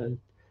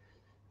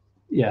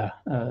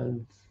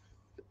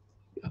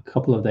a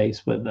couple of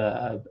days with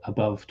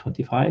above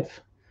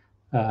 25.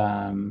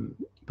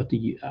 But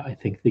I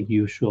think the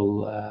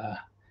usual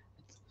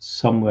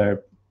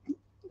somewhere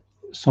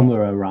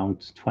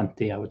around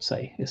 20, I would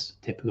say, is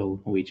typical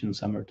Norwegian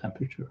summer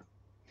temperature.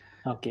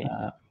 Okay.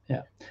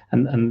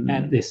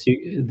 And this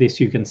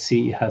you can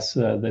see has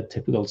the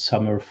typical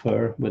summer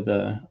fur with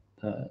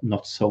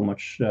not so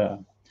much fur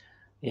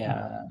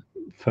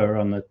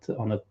on it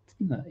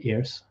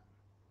ears.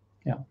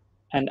 Yeah.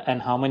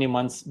 And how many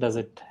months does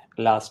it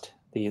last,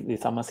 the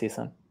summer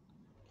season?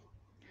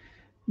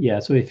 Yeah.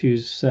 So if you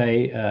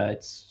say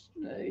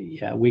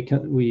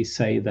we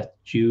say that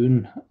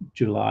June,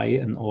 July,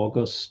 and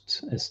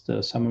August is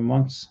the summer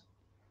months.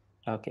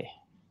 Okay.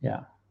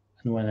 Yeah.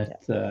 And when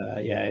it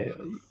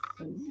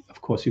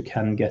of course you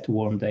can get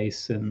warm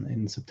days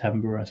in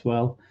September as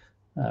well,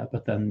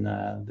 but then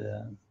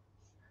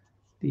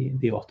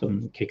the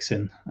autumn kicks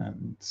in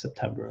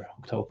September,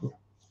 October.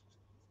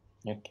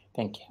 Okay,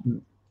 thank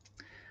you.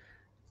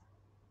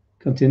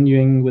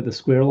 Continuing with the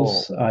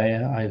squirrels,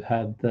 I've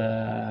had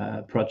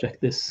the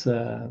project this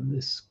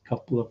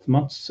couple of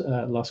months,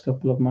 last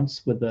couple of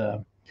months, with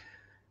to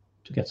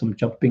get some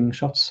jumping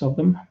shots of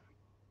them.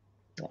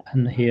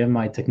 And here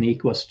my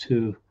technique was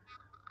to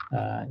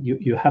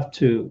you have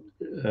to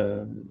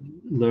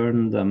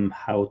learn them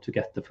how to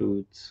get the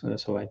food.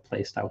 So I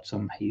placed out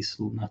some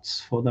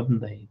hazelnuts for them.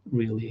 They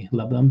really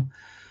love them.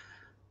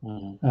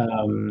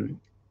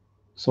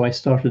 So I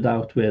started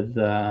out with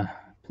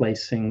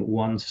placing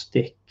one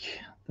stick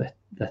that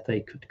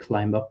they could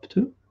climb up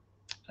to,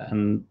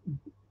 and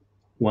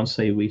once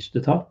they reached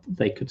the top,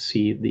 they could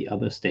see the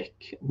other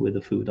stick with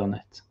the food on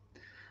it.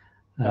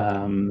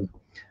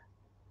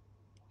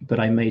 But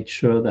I made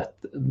sure that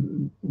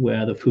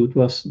where the food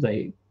was,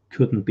 they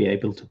couldn't be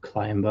able to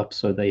climb up,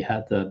 so they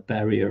had a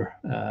barrier,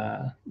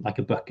 like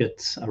a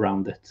bucket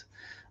around it,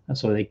 and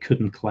so they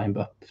couldn't climb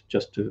up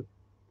just to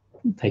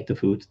take the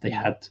food. They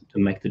had to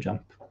make the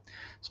jump.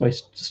 So I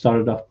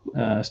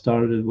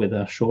started with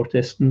a short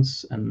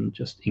distance and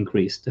just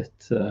increased it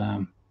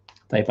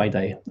day by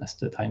day as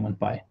the time went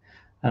by.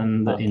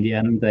 And in the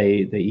end,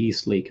 they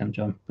easily can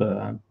jump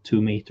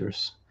 2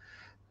 meters,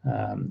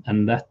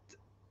 and that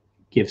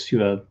gives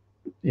you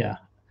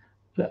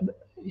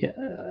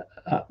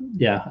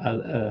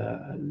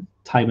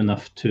time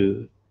enough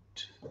to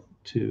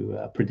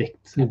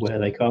predict where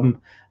they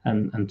come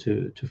and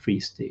to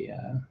freeze the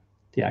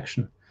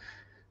action.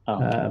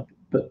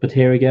 But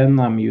here again,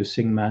 I'm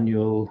using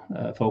manual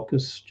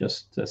focus,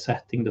 just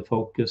setting the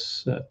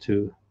focus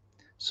to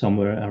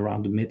somewhere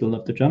around the middle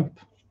of the jump.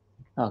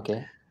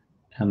 Okay.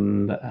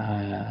 And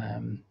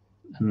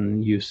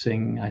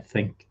using, I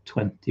think,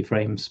 20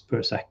 frames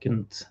per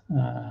second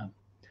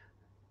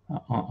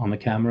on the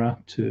camera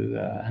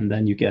and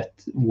then you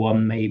get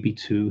 1, maybe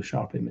 2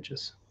 sharp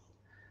images.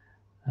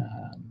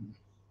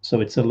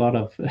 So it's a lot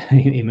of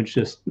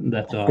images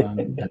that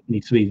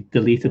needs to be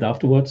deleted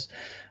afterwards.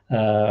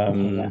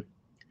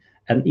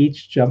 And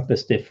each jump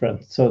is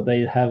different, so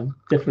they have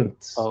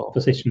different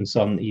positions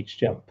on each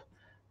jump.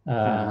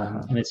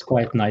 And it's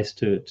quite nice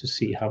to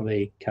see how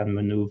they can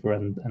maneuver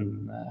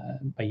and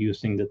by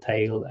using the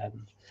tail,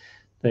 and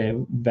they're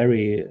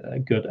very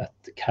good at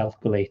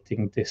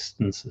calculating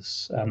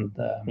distances, and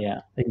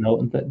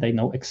they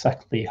know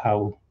exactly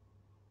how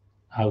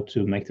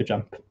to make the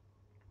jump.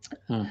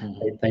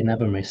 They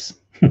never miss.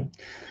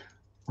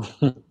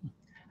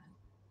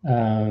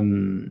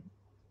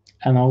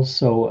 And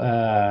also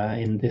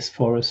in this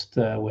forest,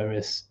 where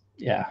it's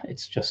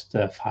just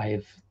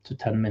 5 to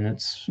 10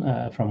 minutes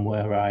from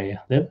where I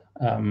live,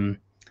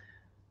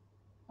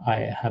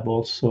 I have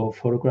also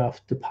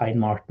photographed the pine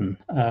marten.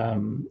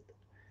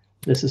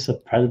 This is a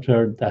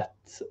predator that,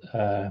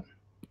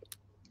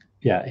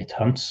 it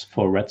hunts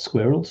for red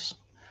squirrels,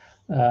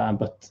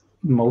 but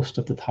most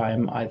of the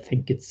time, I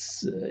think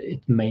its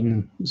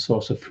main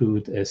source of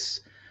food is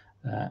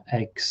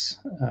eggs,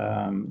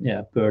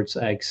 birds'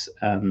 eggs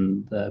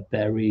and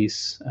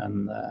berries,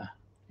 and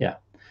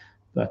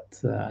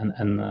but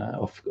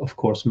of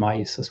course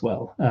mice as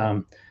well.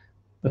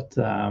 But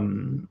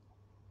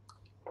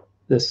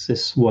this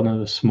is one of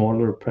the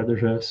smaller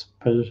predators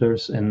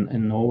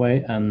in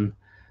Norway, and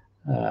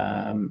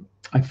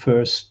I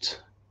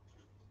first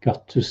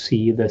got to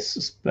see this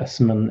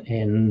specimen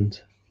in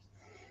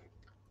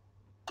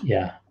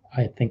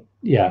I think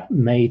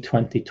May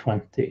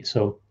 2020,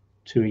 so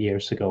 2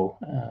 years ago,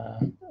 a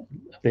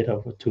bit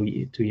over 2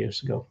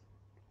 years ago.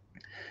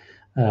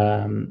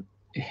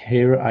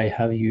 Here I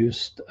have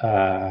used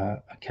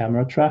a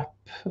camera trap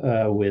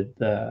with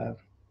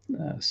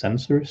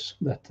sensors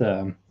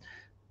that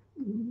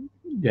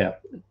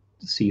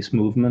sees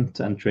movement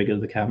and trigger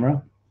the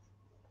camera.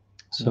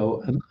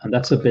 So and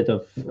that's a bit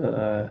of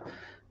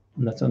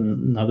that's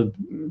another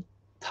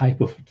type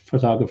of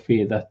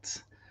photography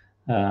that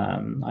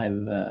I've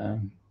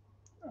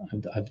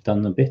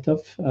done a bit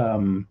of.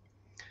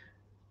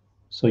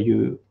 So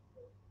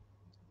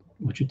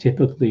what you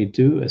typically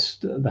do is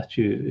that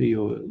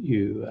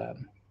you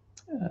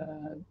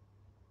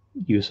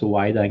use a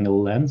wide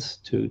angle lens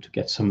to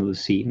get some of the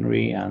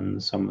scenery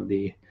and some of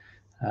the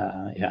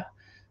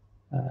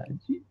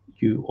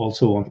you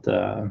also want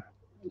a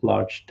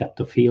large depth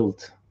of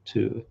field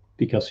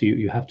because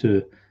you have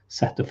to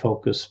set the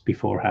focus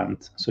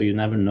beforehand, so you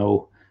never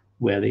know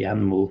where the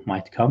animal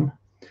might come.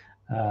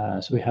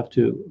 So we have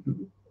to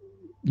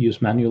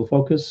use manual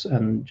focus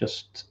and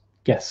just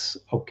guess,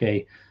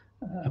 okay,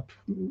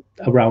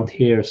 around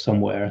here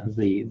somewhere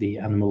the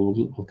animal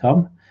will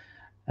come.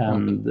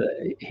 And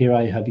here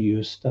I have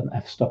used an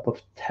f-stop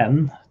of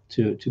 10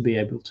 to be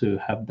able to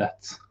have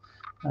that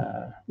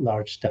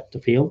large depth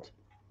of field.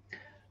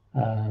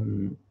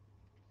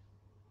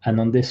 And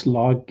on this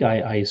log,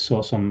 I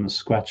saw some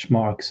scratch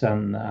marks,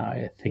 and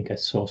I think I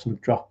saw some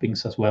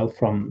droppings as well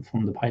from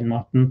the pine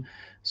marten.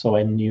 So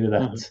I knew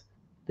that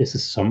this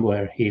is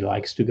somewhere he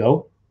likes to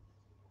go.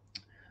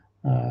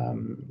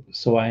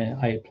 So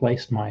I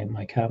placed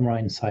my camera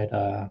inside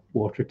a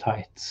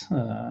watertight,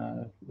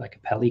 like a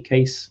pelly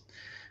case,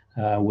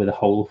 with a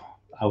hole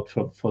out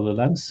for the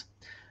lens,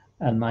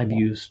 and I've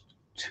used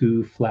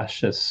 2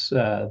 flashes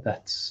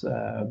that's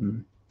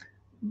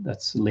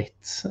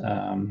lit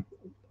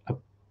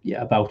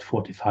about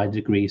 45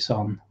 degrees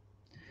on.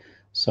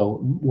 So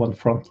one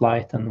front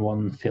light and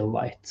one fill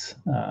light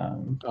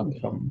from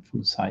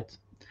the side.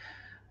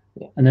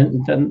 Yeah.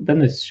 And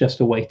then it's just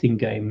a waiting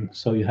game.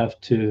 So you have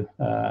to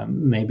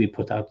maybe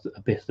put out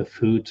a bit of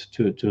food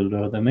to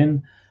lure them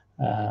in,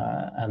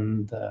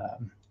 and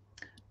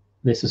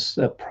this is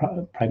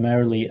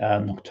primarily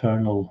a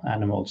nocturnal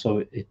animal,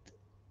 so it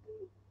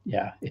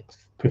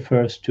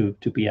prefers to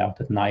be out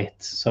at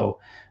night.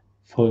 So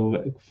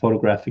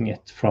photographing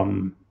it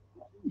from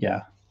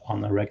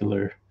on a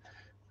regular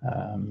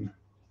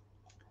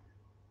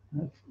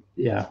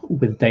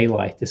with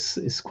daylight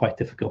is quite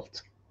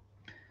difficult.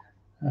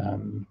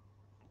 And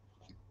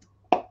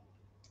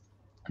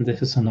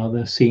this is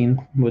another scene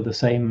with the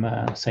same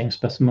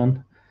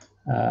specimen.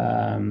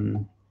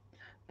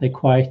 They're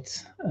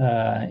quite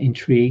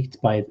intrigued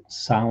by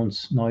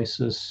sounds,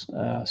 noises,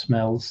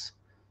 smells,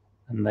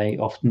 and they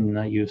often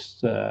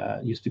used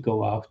to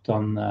go out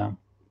on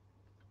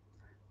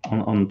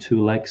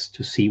 2 legs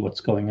to see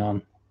what's going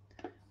on.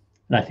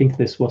 And I think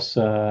this was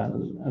a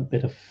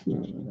bit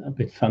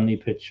funny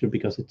picture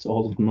because it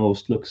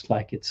almost looks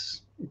like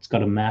it's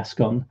got a mask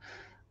on.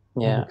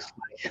 Yeah, it looks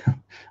like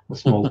a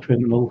small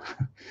criminal.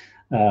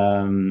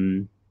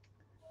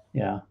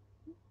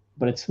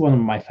 But it's one of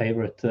my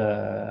favorite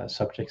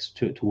subjects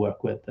to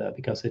work with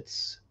because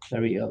it's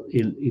very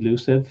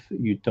elusive.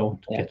 You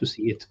don't get to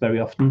see it very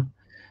often.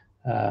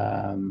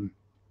 And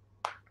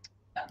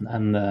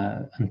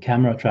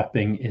camera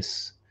trapping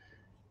is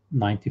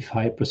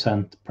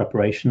 95%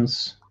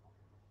 preparations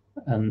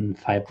and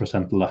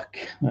 5% luck.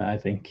 I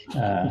think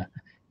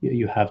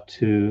you have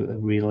to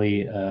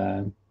really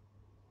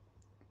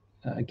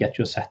get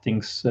your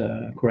settings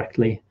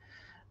correctly.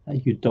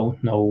 You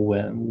don't know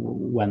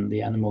when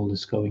the animal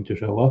is going to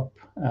show up,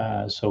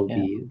 so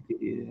you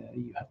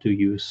have to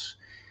use.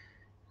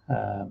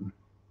 I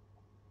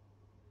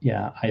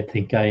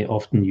think I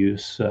often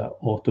use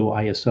auto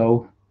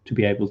ISO to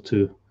be able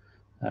to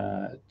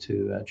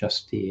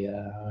adjust the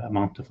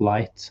amount of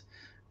light,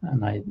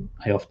 and I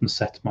often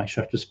set my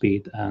shutter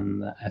speed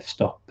and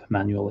f-stop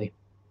manually.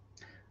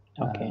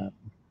 And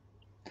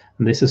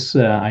this is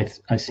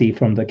I see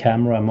from the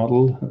camera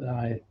model.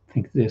 I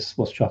think this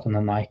was shot on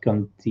a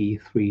Nikon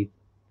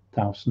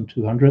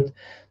D3200.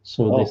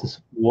 So this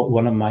is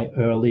one of my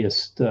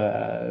earliest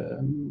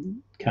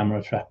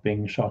camera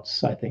trapping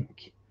shots, I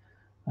think.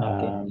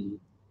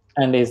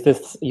 And is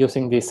this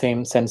using the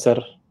same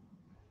sensor?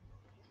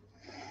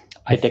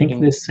 I think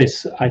this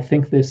is.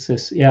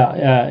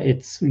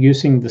 It's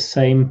using the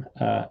same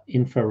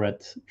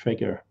infrared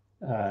trigger.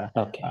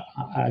 Okay.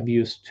 I've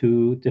used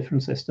two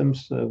different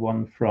systems.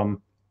 One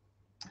from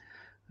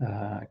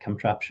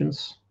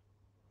Contraptions.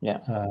 Yeah.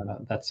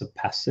 That's a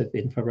passive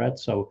infrared,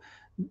 so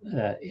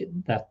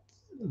that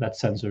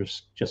sensor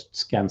just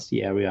scans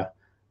the area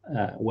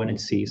when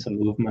it sees a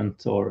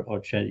movement or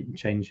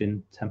change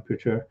in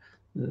temperature.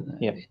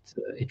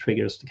 It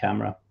triggers the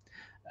camera.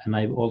 And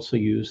I've also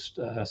used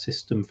a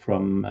system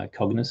from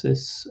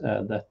Cognisys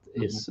that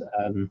is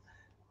an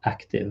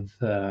active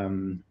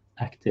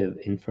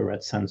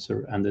infrared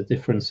sensor, and the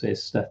difference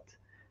is that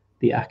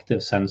the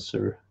active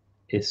sensor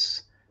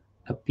is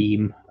a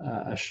beam.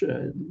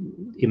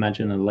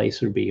 Imagine a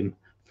laser beam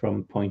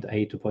from point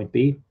A to point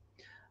B.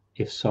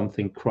 If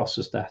something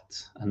crosses that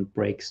and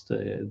breaks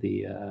the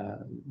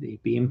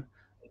beam,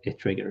 it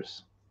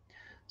triggers.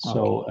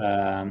 So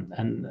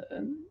and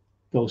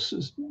those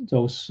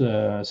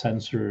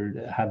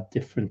sensors have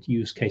different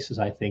use cases.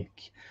 I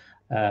think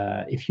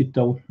if you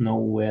don't know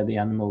where the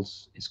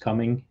animals is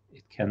coming,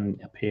 it can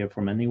appear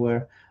from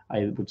anywhere.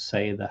 I would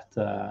say that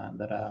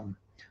a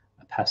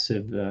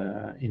passive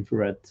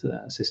infrared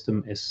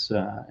system is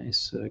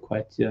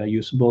quite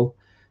usable.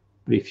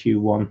 But if you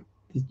want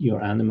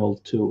your animal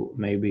to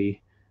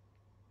maybe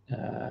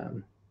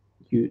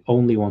you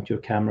only want your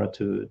camera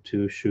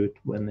to shoot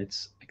when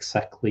it's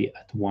exactly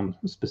at one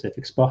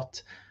specific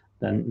spot,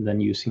 then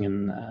using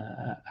an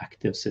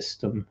active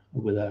system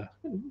with a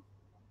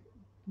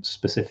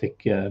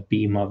specific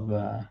beam of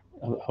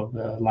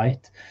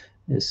light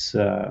is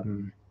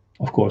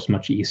of course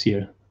much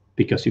easier,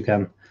 because you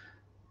can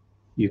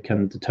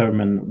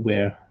determine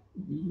where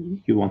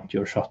you want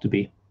your shot to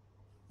be.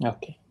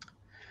 Okay.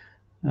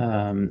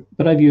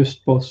 But I've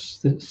used both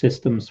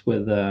systems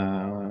with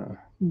the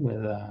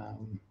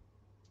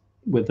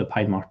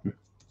Pine Marten.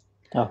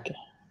 Okay.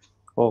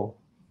 Oh.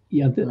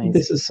 Yeah,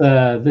 this is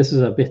a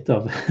bit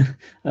of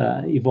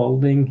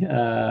evolving.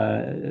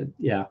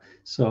 Yeah,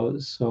 so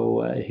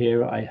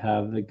here I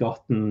have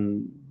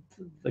gotten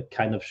the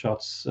kind of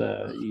shots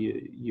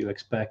you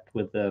expect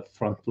with the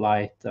front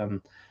light,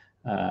 and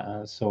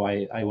so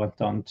I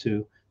went on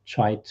to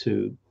try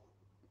to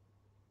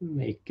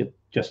make it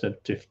just a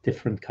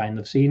different kind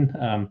of scene.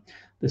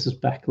 This is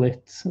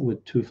backlit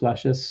with two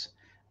flashes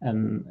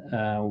and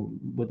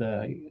with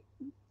a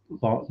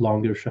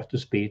longer shutter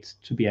speed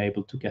to be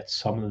able to get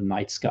some of the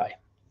night sky.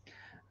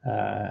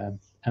 And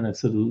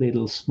it's a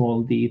little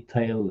small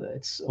detail.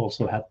 It's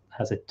also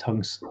has a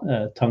tongue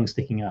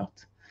sticking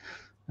out.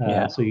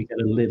 So you get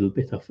a little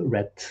bit of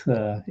red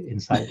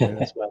inside there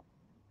as well.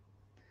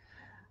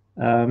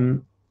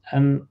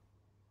 And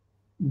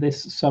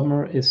this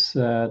summer is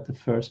the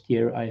first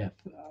year I have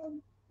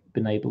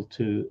been able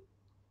to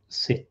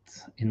sit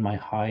in my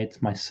hide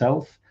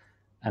myself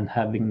and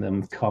having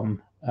them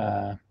come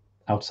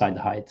outside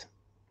the hide.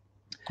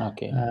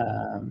 Okay.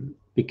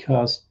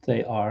 Because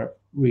they are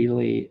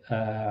really,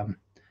 as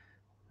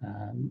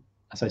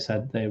I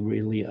said, they're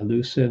really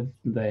elusive.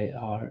 They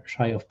are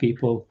shy of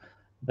people.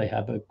 They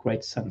have a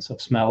great sense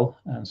of smell,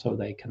 and so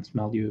they can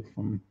smell you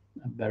from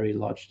a very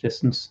large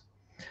distance.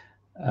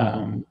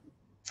 But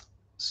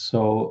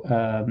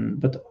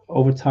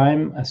over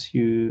time, as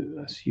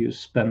you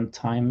spend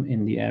time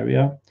in the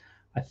area,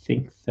 I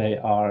think they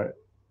are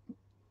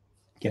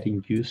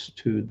getting used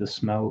to the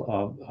smell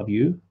of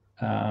you.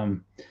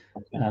 And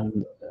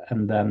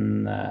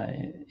then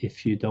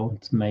if you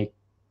don't make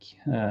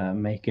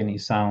any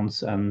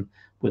sounds, and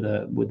with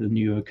the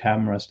newer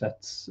cameras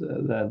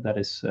that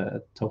is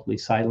totally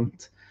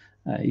silent,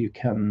 you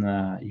can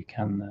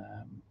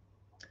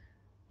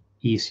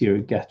easier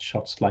get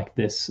shots like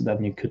this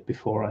than you could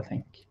before, I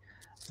think.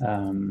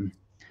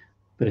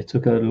 But it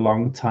took a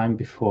long time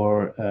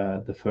before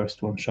the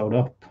first one showed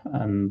up,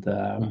 and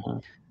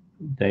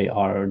they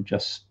are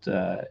just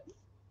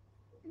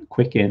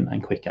quick in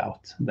and quick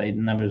out. They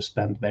never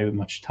spend very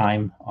much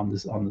time on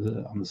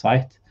the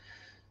site,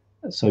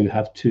 so you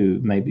have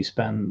to maybe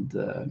spend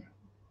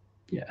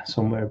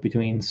somewhere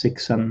between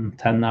 6 and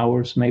 10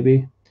 hours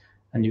maybe,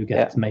 and you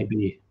get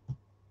maybe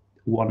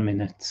 1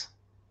 minute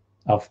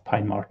of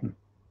Pine Marten.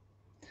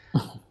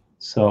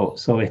 So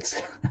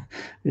it's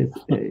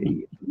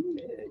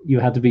you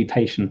have to be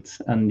patient,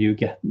 and you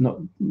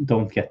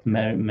don't get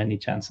many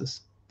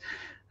chances.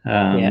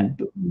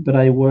 But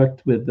I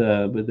worked with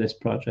this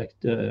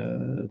project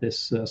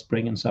this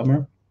spring and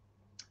summer,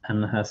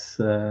 and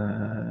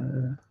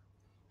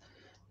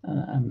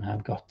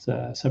have got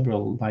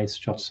several nice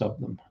shots of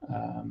them.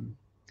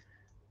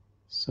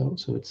 So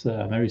it's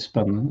a very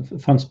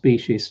fun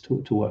species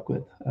to work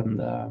with,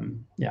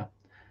 and yeah.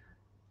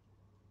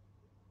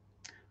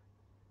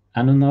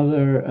 And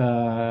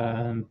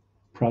another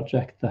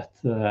project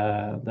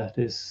that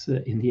is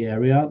in the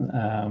area.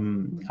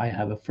 I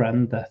have a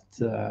friend that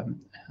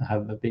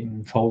have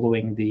been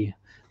following the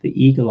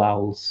eagle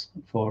owls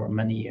for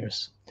many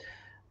years,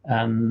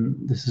 and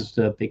this is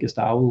the biggest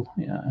owl,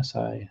 as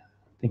I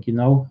think you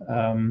know.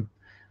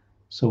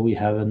 So we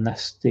have a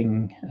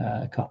nesting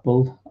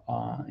couple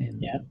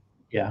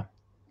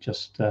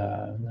just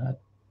in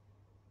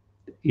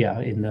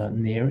the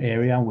near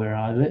area where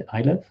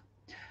I live.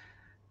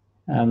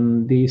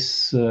 And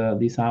these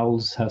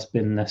owls has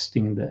been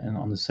nesting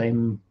on the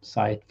same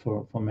site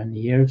for many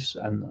years,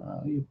 and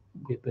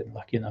we've been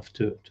lucky enough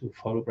to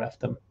photograph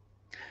them.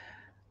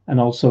 And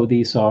also,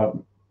 these are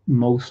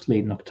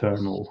mostly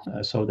nocturnal,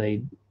 so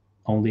they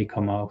only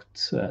come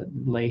out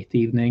late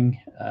evening.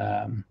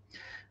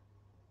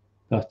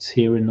 But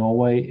here in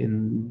Norway,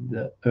 in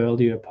the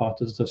earlier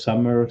part of the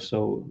summer,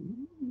 so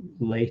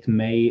late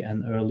May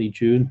and early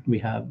June, we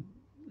have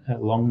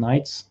long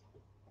nights.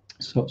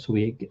 So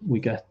we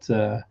get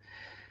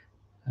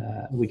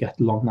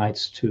long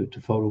nights to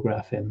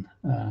photograph in.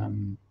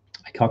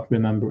 I can't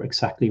remember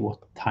exactly what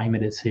time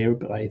it is here,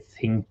 but I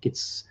think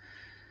it's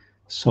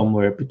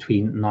somewhere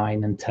between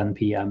 9 and 10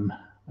 p.m.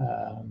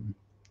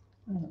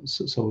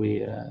 So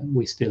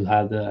we still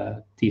had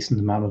a decent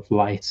amount of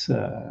light.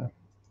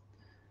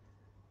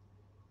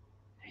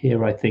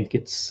 Here, I think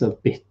it's a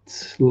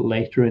bit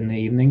later in the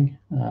evening.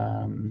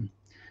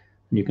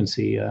 You can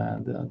see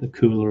the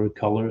cooler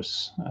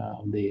colors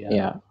of the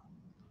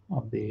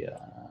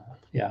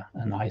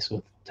an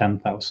ISO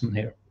 10,000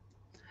 here.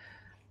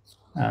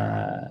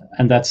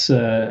 And that's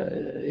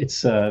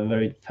it's a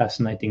very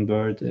fascinating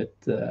bird.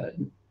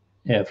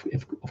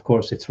 Of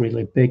course, it's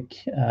really big,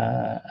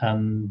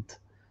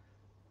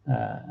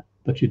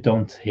 but you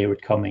don't hear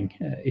it coming.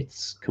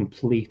 It's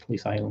completely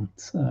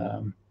silent.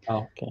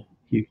 Okay.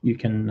 You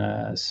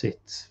can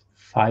sit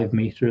 5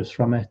 meters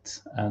from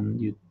it,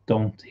 and you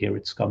don't hear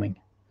it coming.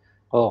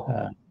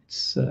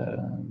 It's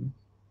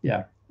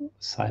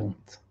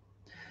silent.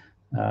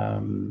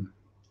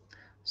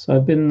 So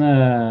I've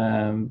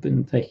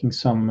been taking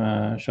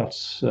some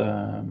shots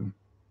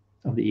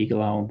of the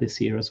eagle owl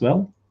this year as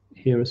well.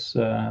 Here's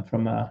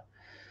from a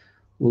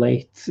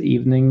late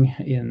evening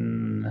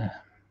in,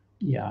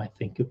 I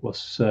think it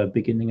was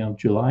beginning of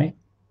July.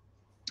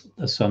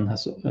 The sun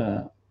has,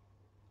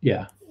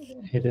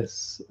 it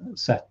is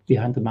set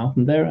behind the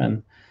mountain there,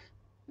 and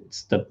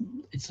it's the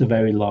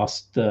very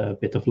last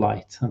bit of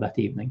light that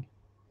evening.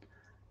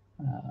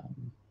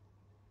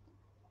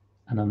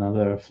 And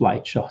another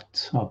flight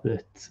shot of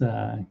it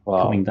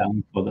coming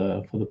down for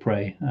the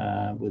prey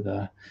with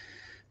a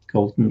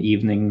golden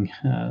evening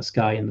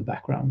sky in the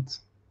background.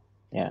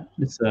 Yeah,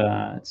 it's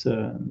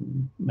a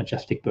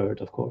majestic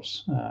bird, of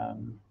course.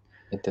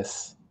 it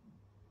is.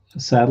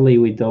 Sadly,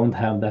 we don't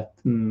have that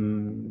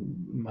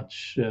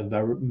much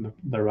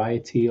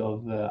variety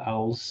of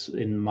owls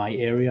in my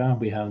area.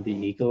 We have the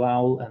eagle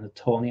owl and the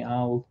tawny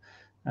owl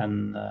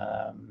and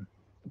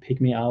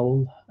pygmy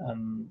owl,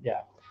 and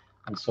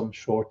some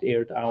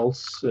short-eared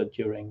owls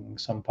during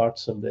some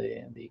parts of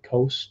the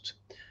coast.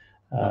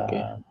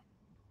 Okay.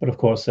 But of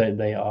course,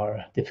 they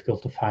are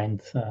difficult to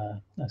find,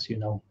 as you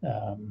know.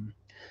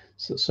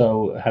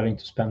 So having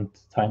to spend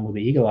time with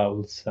the eagle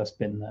owls has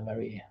been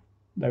very,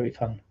 very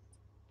fun.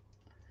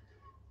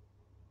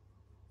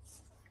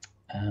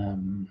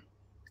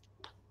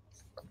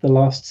 The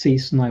last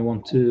season I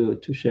want to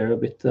share a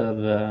bit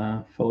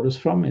of photos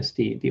from is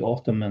the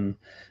autumn, and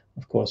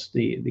of course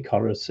the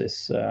colors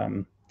is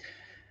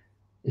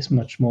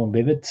much more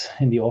vivid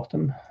in the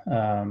autumn.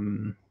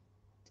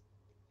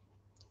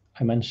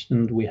 I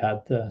mentioned we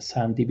had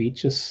sandy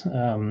beaches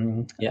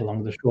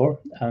along the shore,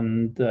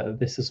 and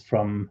this is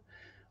from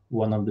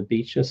one of the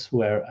beaches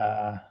where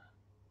I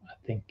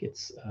think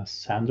it's a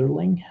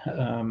sanderling.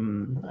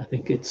 I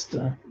think it's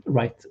the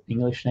right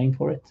English name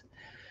for it.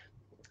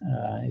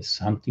 Is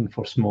hunting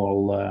for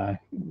small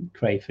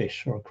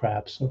crayfish or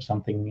crabs or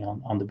something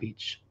on the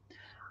beach.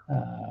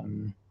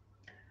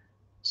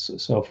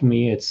 So for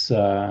me, it's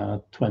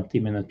a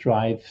 20-minute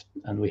drive,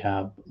 and we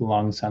have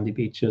long sandy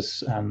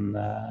beaches and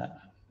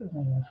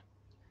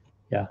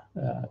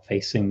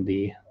facing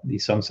the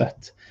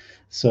sunset.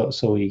 So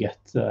we get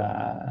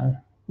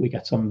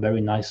some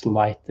very nice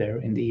light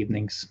there in the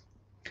evenings.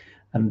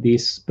 And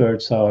these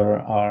birds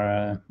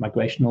are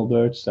migrational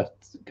birds that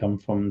come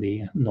from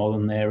the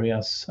northern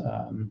areas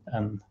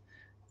and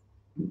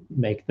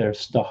make their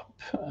stop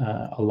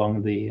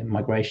along the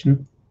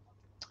migration.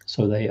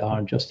 So they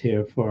are just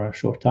here for a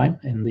short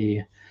time in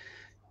the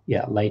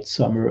late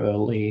summer,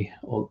 early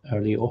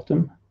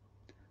autumn.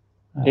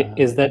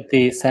 Is that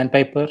the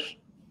sandpiper?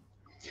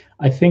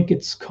 I think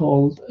it's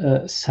called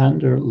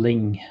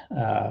sanderling.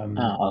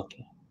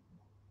 Okay.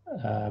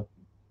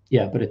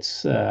 But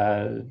it's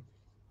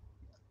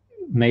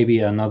maybe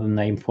another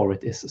name for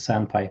it is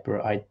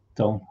sandpiper. I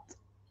don't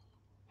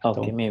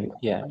maybe.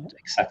 Not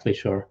exactly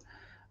sure.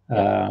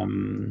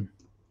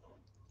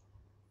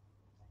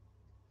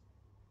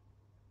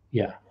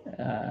 Here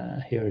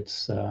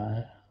it's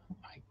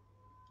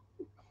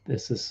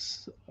this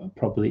is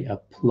probably a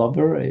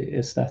plover.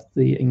 Is that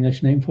the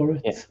English name for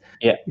it?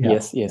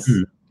 Yes.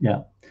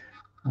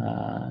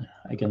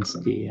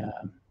 Against the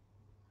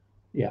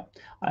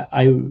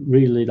I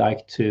really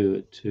like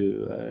to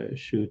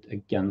shoot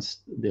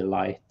against the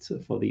light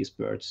for these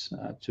birds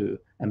to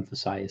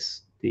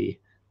emphasize the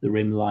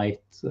rim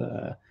light.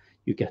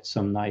 You get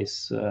some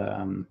nice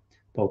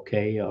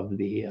bouquet of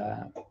the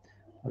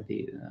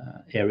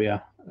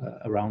area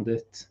around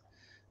it.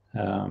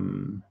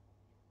 And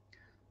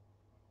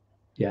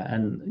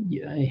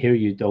here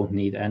you don't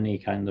need any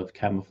kind of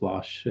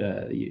camouflage.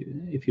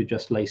 If you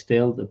just lay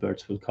still, the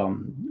birds will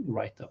come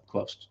right up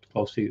close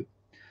to you.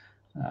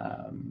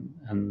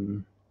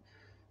 And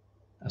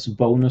as a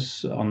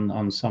bonus,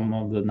 on some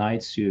of the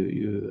nights,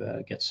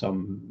 you get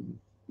some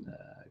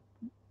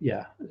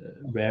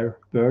rare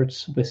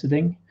birds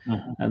visiting,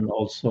 and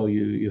also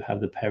you have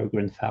the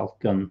peregrine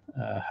falcon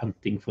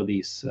hunting for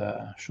these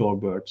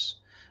shorebirds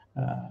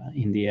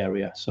in the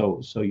area.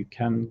 So you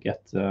can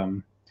get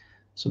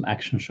some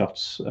action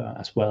shots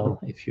as well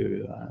if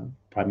you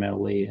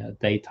primarily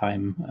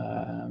daytime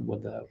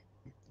when the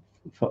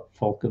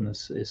falcon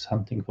is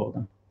hunting for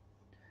them.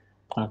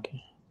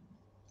 Okay.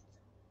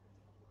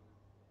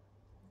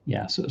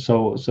 Yeah,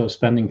 so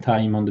spending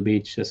time on the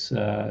beach is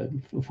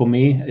for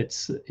me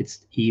it's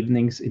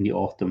evenings in the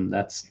autumn.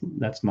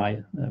 That's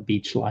my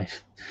beach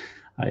life.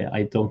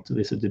 I don't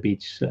visit the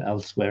beach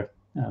elsewhere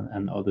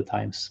and other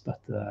times,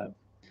 but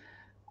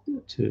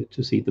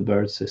to see the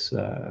birds is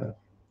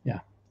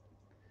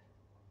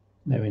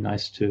very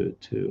nice to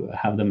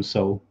have them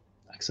so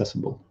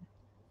accessible.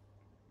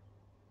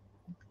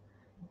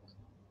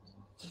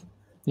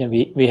 Yeah,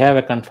 we have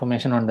a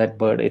confirmation on that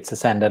bird. It's a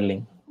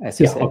sanderling, as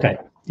you said. Okay.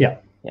 Yeah.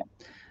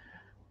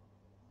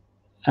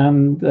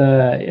 And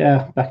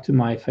back to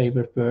my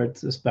favorite bird,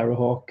 the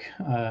sparrowhawk.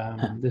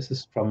 This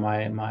is from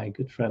my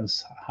good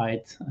friend's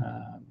hide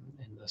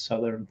in the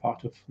southern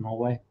part of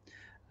Norway.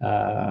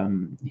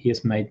 He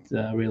has made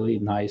really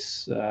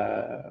nice.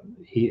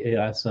 He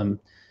has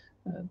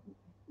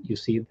you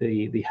see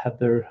the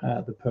heather,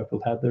 the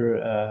purple heather,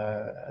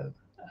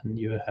 and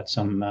you had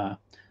some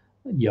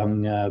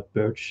young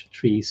birch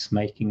trees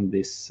making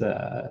this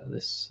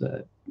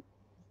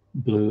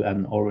blue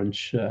and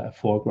orange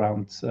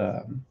foreground.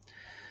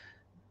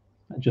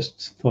 I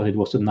just thought it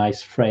was a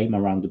nice frame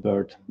around the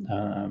bird.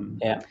 And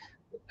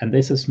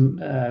this is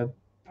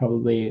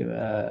probably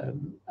a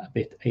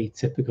bit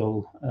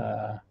atypical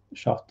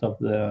shot of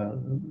the.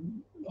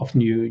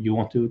 Often you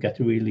want to get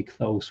really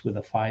close with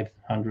a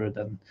 500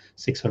 and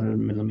 600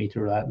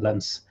 millimeter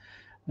lens,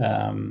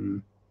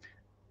 but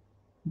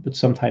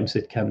sometimes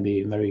it can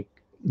be very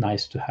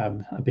nice to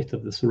have a bit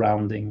of the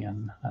surrounding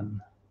and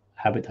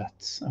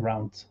habitats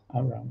around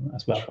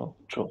as well.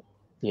 True.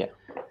 Yeah.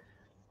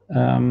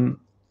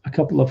 A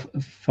couple of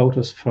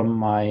photos from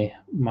my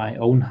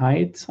own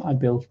hide I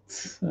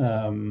built,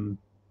 and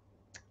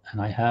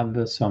I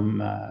have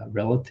some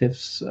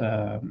relatives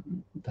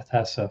that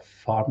has a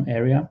farm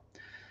area,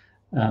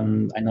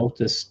 and I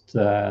noticed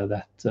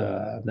that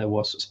there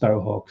was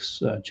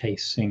sparrowhawks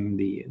chasing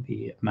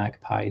the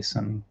magpies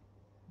and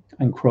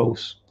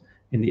crows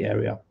in the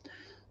area.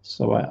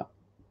 So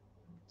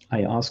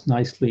I asked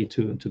nicely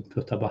to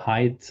put up a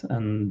hide,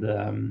 and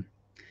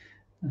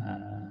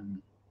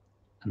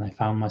I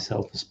found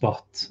myself a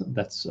spot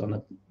that's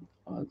on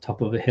top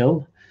of a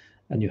hill,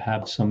 and you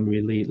have some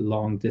really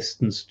long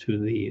distance to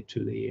the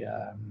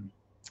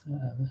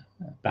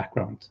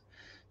background.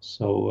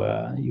 So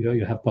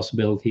you have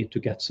possibility to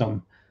get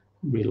some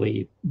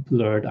really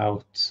blurred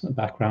out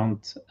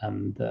background,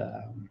 and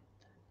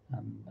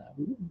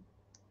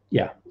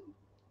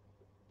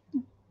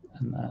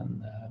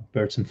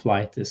birds in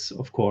flight is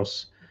of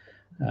course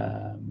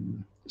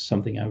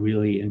something I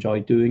really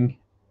enjoy doing.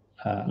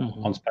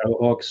 On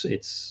sparrowhawks,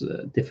 it's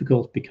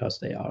difficult because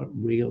they are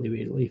really,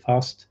 really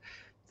fast.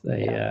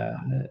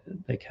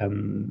 They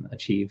can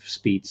achieve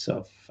speeds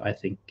of, I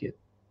think,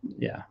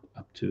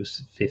 up to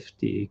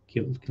 50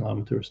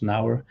 kilometers an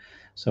hour.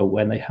 So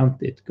when they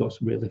hunt, it goes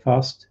really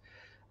fast.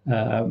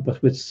 But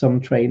with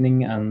some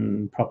training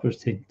and proper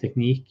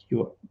technique,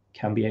 you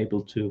can be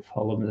able to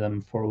follow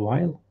them for a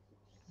while.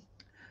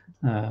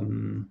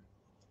 And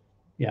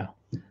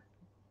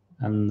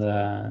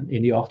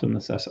in the autumn,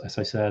 as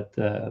I said,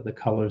 the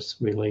colors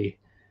really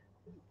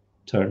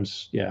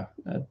turns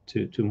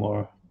to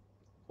more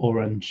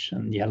orange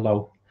and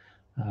yellow,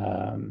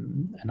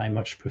 and I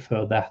much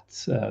prefer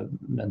that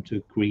than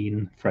to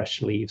green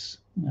fresh leaves.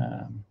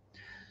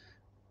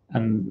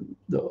 And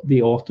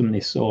the autumn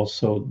is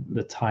also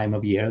the time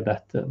of year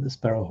that the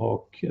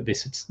sparrowhawk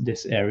visits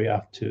this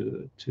area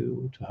to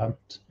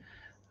hunt.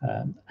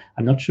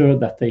 I'm not sure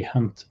that they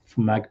hunt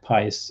for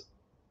magpies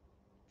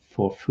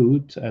for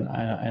food, and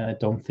I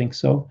don't think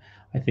so.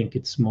 I think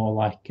it's more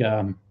like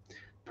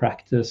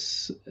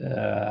practice.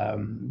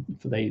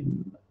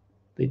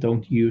 They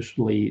don't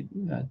usually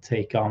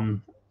take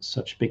on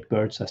such big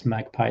birds as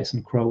magpies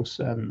and crows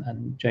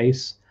and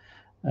jays,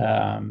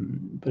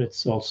 but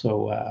it's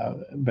also a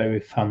very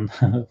fun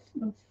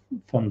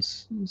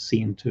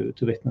scene to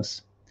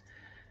witness.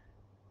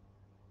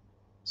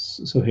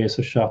 So here's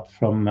a shot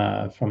from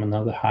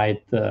another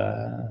hide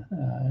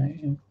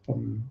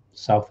from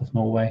south of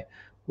Norway,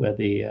 where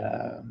the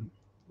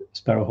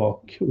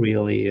sparrowhawk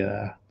really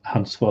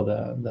hunts for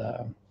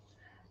the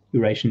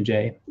Eurasian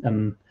jay,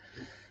 and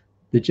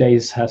the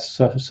jays has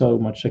so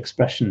much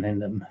expression in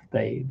them.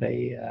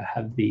 They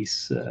have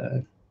these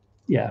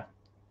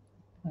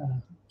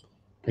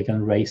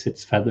raise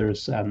its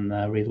feathers and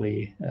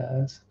really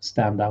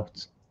stand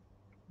out.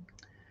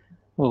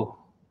 Oh.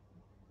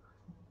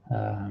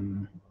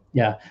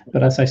 Yeah,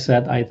 but as I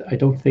said, I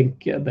don't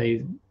think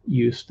they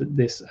used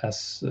this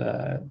as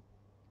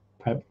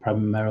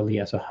primarily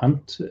as a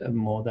hunt,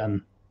 more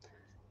than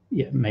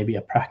maybe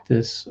a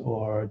practice,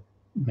 or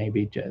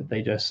maybe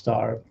they just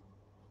are.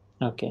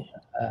 Okay.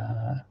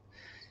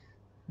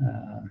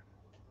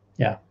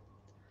 Yeah.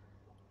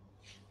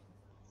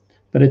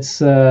 But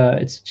it's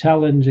a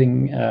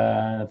challenging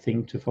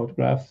thing to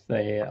photograph.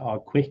 They are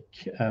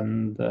quick,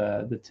 and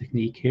the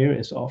technique here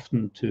is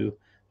often to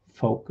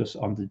focus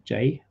on the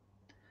jay,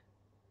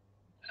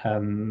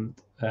 and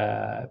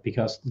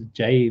because the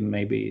jay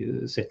may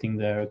be sitting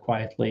there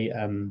quietly,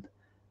 and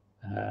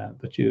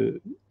but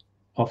you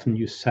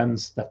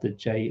sense that the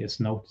jay is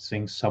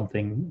noticing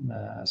something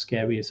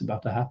scary is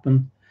about to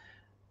happen,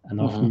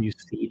 and often you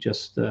see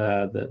just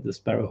the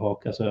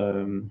sparrowhawk as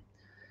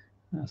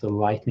a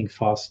lightning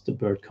fast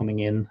bird coming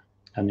in,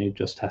 and you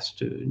just have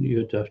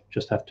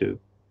to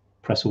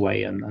press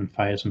away and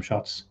fire some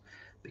shots,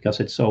 because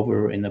it's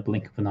over in a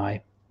blink of an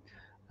eye.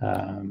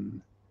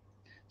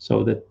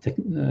 So the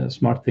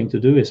smart thing to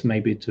do is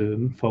maybe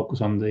to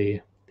focus on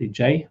the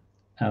jay,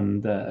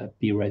 and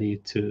be ready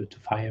to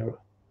fire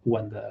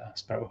when the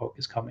sparrowhawk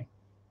is coming.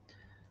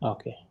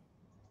 Okay.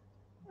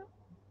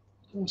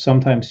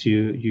 Sometimes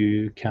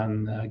you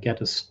can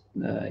get a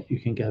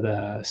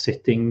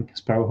sitting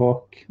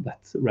sparrowhawk that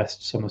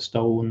rests on a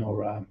stone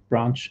or a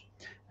branch,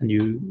 and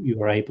you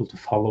are able to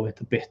follow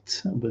it a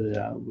bit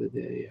with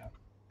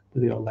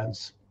your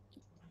lens.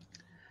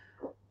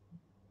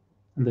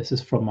 And this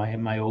is from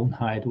my own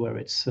hide, where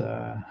it's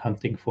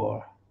hunting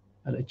for,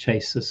 it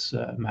chases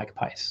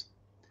magpies.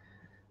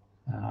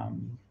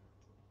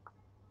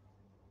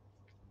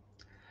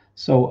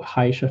 So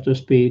high shutter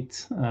speed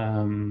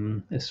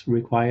is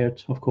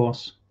required, of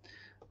course.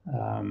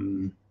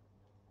 And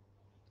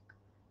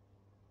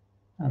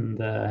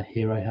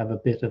here I have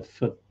a bit of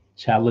a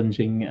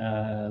challenging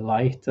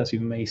light. As you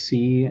may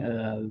see,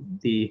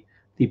 the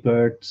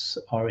birds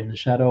are in the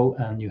shadow,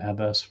 and you have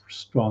a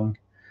strong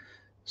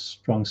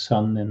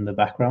sun in the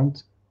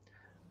background.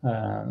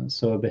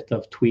 So a bit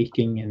of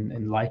tweaking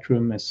in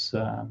Lightroom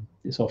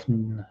is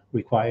often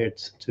required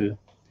to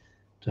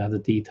have the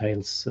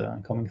details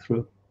coming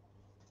through.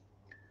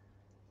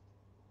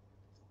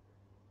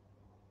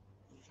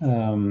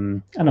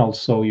 And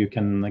also you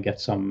can get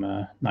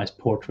some nice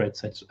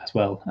portraits as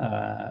well.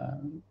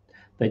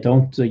 They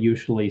don't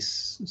usually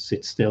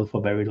sit still for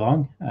very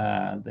long.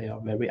 They are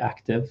very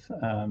active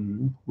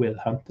with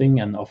hunting,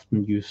 and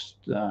often use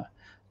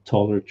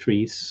taller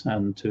trees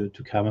and to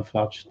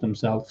camouflage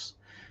themselves.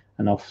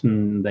 And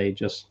often they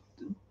just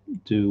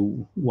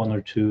do one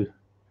or two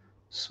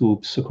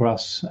swoops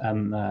across,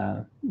 and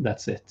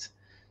that's it.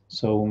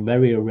 So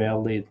very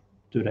rarely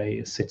do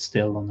they sit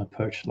still on a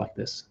perch like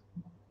this.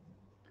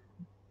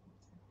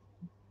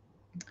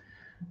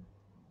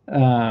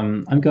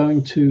 I'm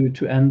going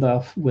to end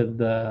off with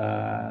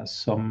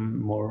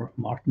some more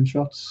marten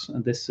shots.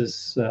 And this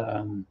is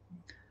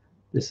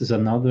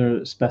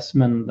another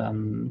specimen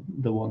than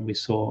the one we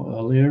saw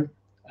earlier,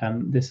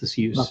 and this is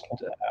used.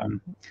 Okay.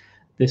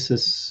 This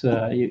is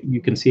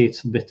you can see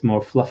it's a bit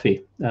more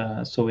fluffy,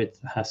 so it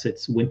has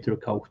its winter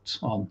coat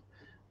on,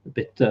 a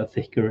bit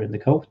thicker in the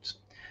coat.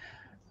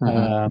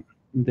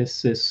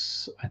 This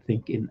is, I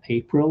think, in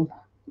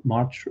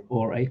March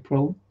or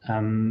April,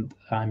 and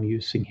I'm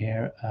using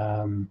here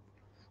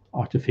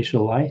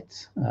artificial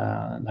light,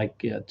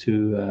 like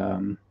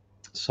two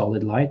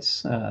solid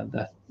lights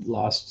that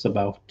lasts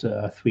about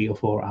 3 or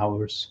 4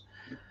 hours.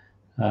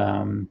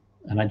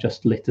 And I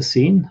just lit the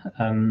scene,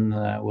 and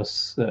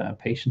was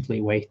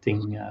patiently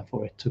waiting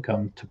for it to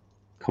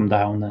come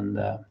down, and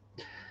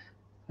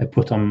I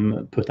put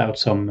out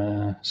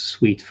some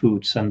sweet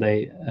foods, and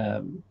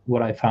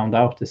what I found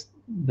out is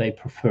they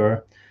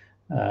prefer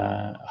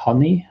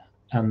honey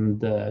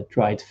and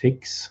dried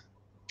figs,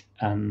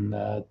 and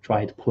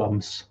dried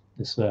plums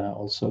is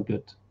also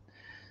good.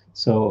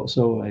 So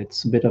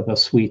it's a bit of a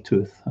sweet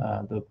tooth,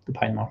 the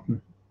pine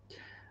marten.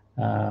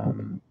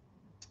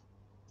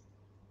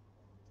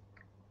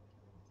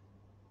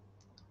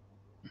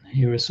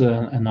 Here is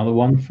another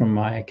one from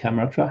my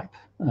camera trap.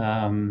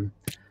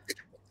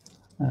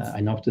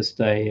 I noticed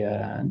they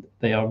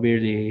are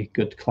really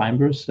good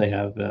climbers. They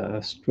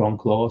have strong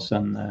claws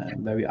and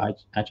very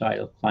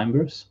agile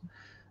climbers.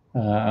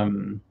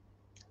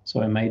 So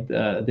I made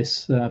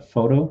this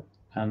photo,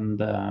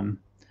 and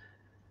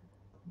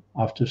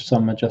after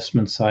some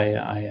adjustments,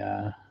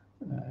 I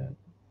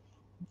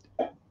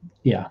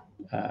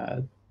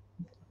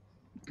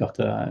got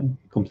a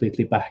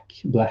completely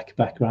black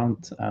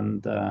background,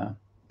 and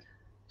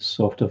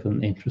sort of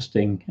an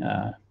interesting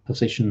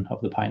position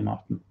of the pine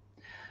marten.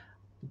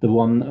 The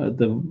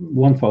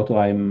one photo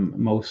I'm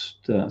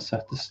most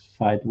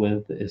satisfied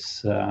with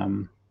is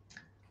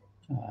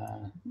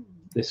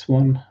this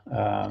one,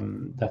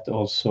 that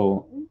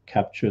also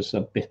captures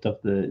a bit of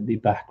the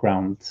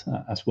background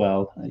as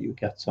well. You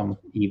get some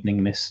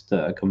evening mist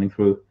coming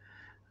through,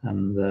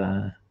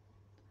 and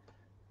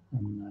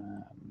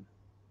and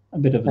a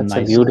bit of a That's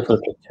a beautiful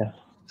picture.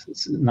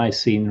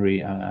 nice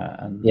scenery,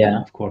 and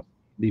of course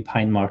the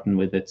pine marten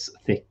with its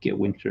thick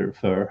winter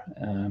fur.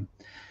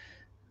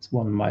 It's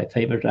one of my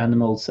favorite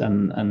animals,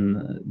 and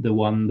the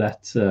one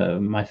that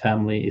my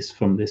family is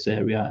from this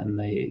area, and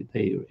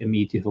they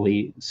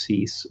immediately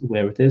sees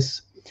where it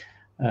is,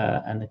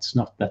 and it's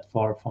not that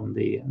far from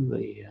the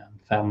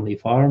family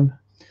farm,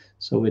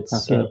 so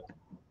it's.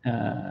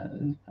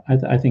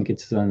 I think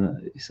it's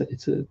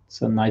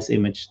a nice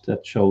image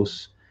that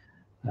shows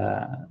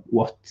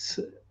what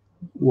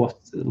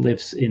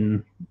lives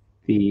in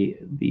the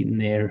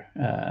near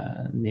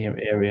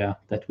area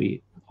that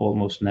we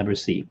almost never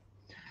see.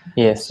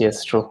 Yes,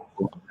 true.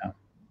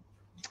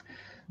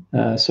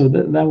 So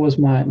that was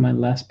my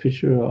last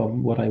picture of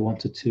what I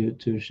wanted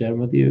to share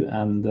with you,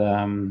 and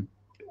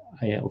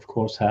I of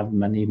course have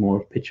many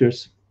more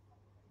pictures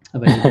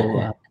available on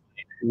my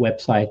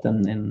website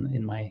and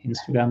in my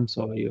Instagram.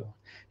 So you're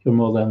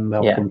more than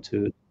welcome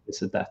to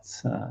visit that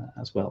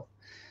as well.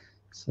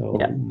 So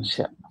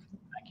sure.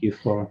 Thank you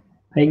for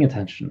paying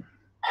attention.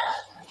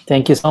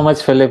 Thank you so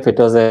much, Philip. It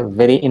was a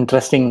very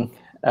interesting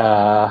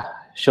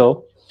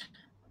show,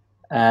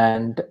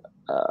 and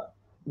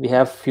we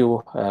have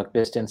few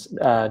questions.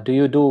 Do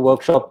you do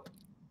workshop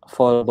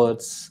for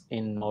birds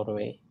in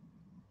Norway?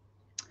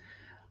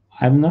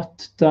 I've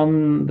not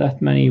done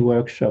that many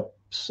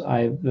workshops.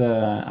 I've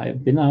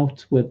been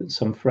out with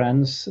some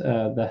friends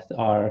that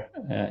are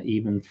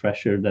even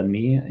fresher than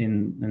me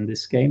in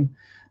this game,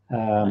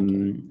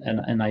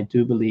 and I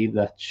do believe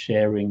that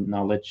sharing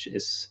knowledge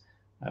is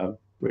a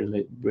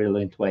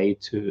brilliant way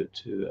to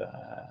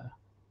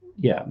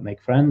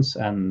make friends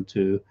and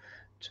to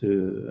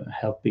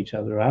help each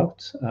other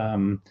out.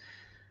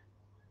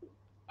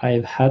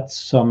 I've had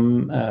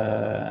some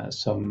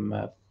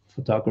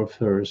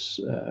photographers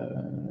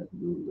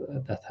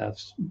that have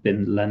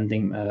been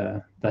lending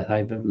that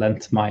I've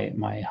lent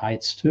my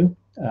heights to,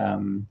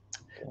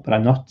 but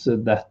I'm not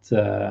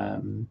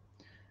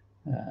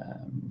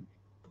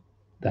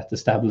that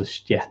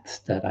established yet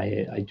that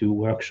I do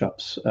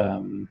workshops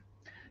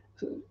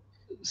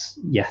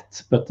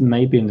yet, but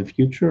maybe in the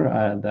future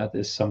that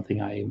is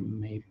something I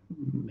may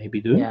be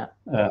doing.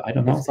 I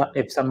don't know.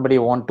 If somebody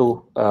want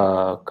to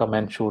come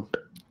and shoot,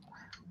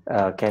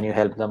 can you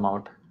help them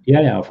out?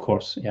 Yeah, of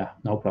course. Yeah,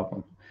 no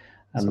problem.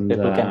 And so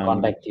people can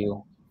contact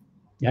you.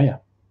 Yeah.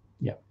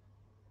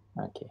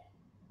 Okay,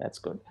 that's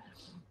good.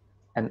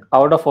 And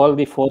out of all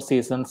the 4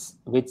 seasons,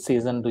 which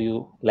season do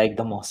you like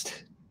the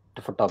most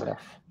to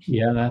photograph?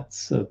 Yeah,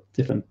 that's a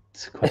different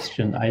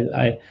question.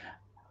 I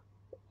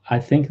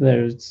think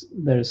there's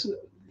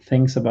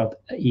things about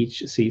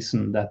each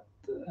season that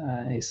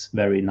is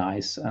very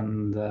nice,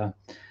 and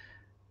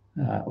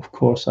of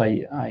course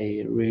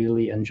I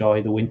really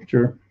enjoy the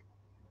winter,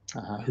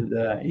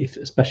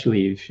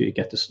 especially if you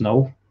get the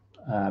snow,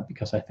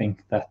 because I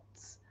think that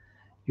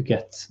you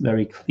get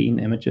very clean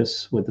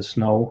images with the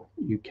snow.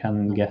 You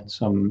can get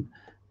some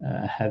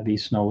heavy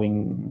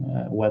snowing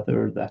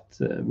weather that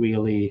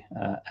really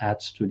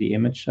adds to the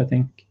image, I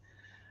think.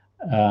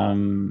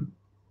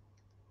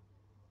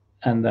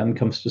 And then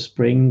comes the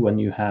spring, when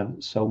you have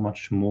so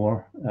much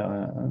more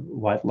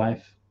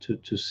wildlife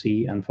to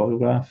see and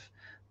photograph.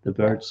 The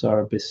birds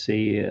are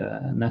busy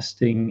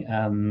nesting,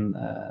 and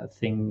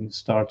things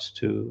starts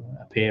to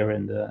appear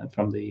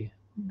from the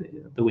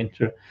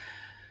winter.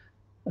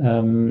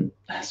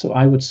 So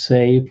I would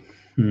say,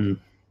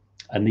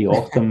 and the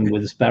autumn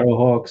with the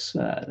sparrowhawks,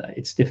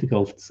 it's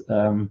difficult.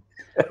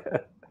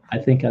 I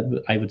think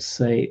I would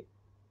say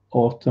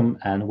autumn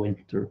and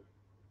winter.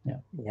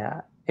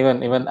 Yeah.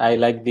 Even I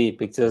like the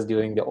pictures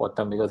during the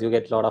autumn because you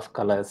get a lot of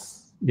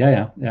colors.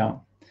 Yeah.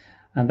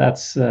 And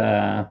that's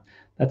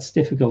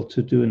difficult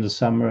to do in the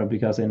summer,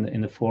 because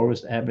in the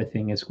forest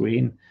everything is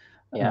green,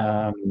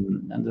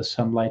 and the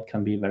sunlight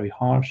can be very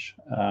harsh.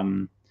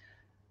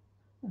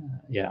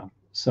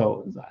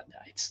 So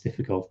it's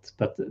difficult,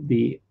 but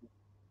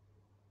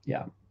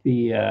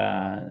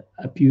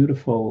a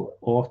beautiful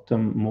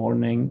autumn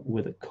morning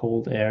with a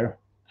cold air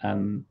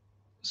and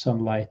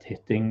sunlight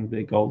hitting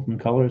the golden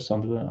colors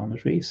on the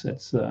trees,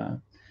 it's can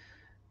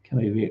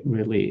be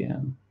really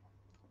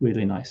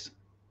really nice.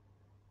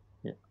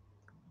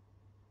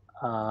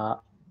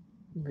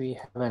 We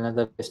have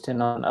another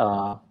question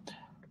on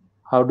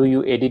how do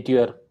you edit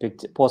your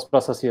picture,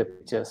 post-process your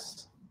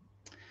pictures?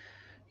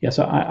 Yeah,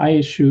 so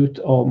I shoot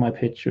all my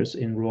pictures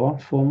in RAW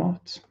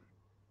format,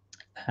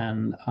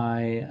 and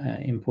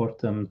I import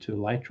them to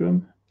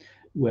Lightroom,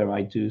 where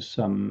I do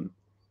some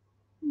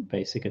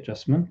basic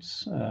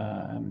adjustments.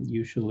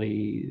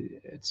 Usually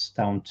it's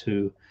down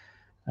to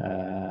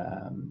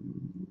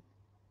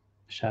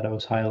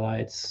shadows,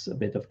 highlights, a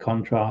bit of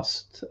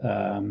contrast,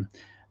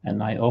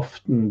 and I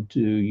often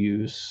do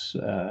use,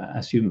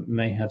 as you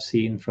may have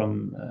seen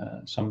from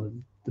some of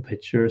the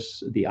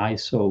pictures, the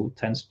ISO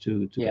tends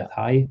to get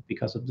high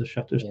because of the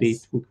shutter speed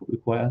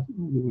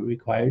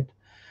required.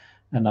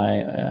 And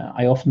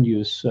I often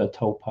use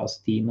Topaz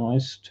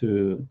denoise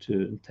to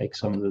take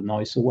some of the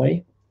noise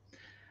away.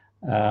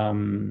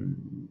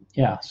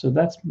 Yeah, so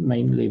that's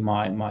mainly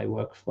my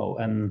workflow,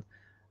 and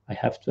I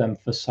have to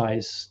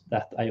emphasize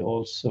that I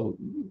also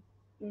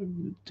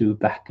do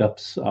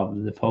backups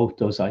of the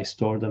photos. I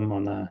store them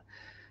on a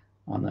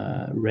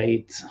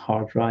RAID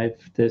hard drive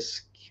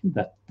disk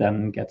that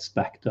then gets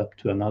backed up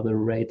to another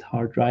RAID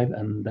hard drive,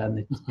 and then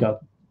it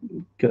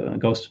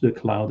goes to the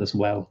cloud as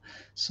well.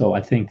 So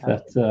I think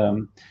that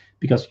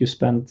because you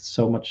spend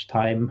so much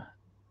time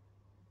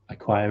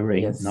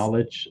acquiring Yes,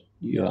 knowledge,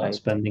 you are right.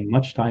 spending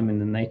much time in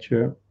the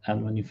nature,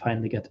 and when you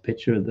finally get the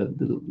picture,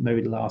 the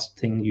very last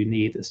thing you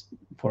need is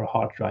for a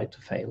hard drive to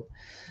fail.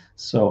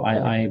 So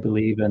I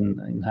believe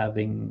in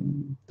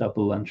having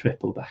double and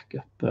triple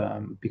backup,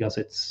 because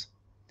it's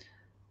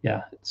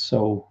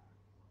so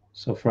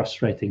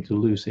frustrating to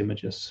lose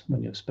images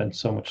when you've spent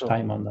so much True.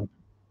 time on them.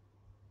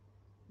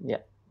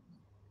 Yeah.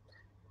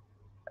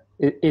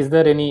 Is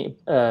there any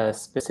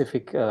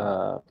specific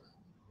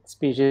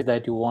species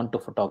that you want to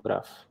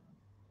photograph?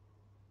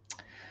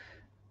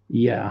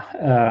 Yeah,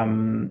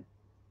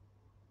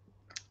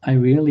 I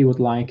really would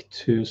like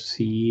to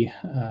see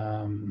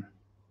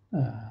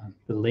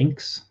the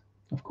lynx,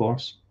 of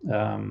course,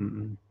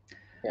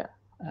 Yeah.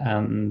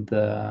 and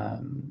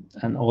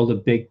all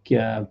the big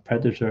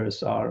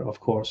predators are, of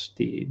course,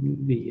 the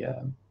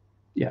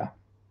yeah.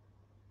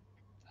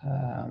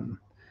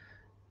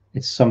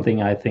 It's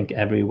something I think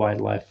every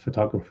wildlife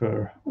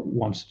photographer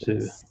wants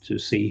to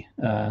see.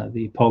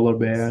 The polar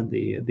bear,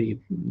 the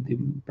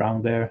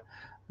brown bear,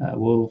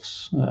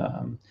 wolves.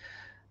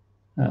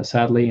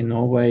 Sadly, in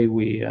Norway,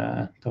 we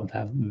don't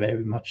have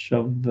very much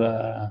of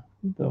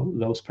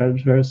those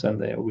predators, and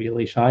they are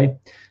really shy.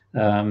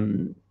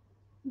 I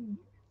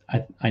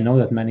know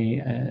that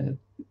many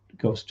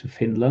goes to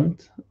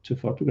Finland to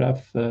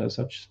photograph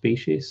such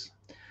species,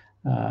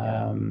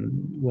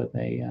 where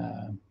they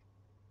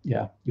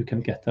you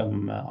can get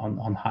them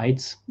on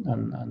hides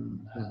and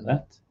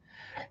that.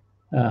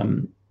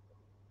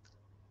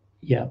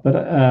 But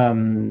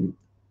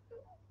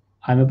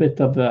I'm a bit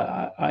of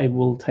I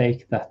will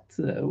take that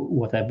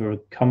whatever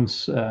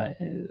comes. I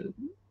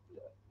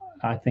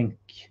think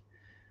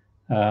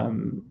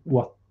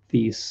what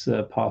these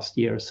past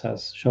years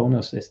has shown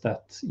us is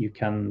that you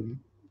don't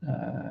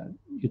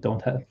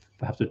have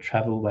to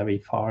travel very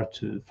far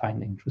to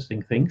find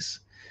interesting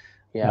things.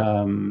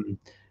 Yeah.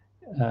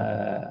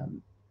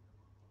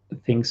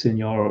 Things in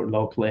your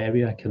local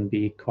area can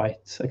be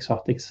quite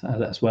exotic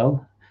as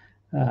well.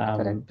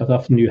 But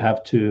often you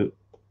have to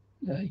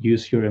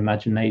use your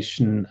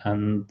imagination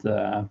and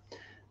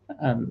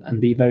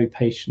be very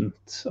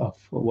patient of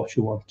what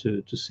you want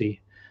to see.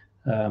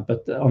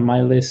 But on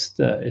my list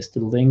is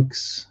the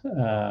lynx,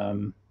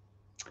 the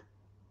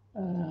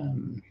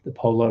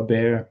polar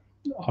bear,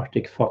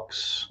 Arctic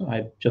fox.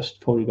 I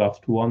just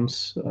photographed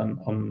once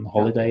on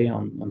holiday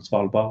on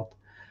Svalbard.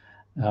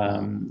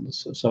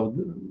 So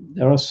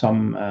there are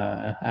some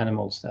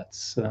animals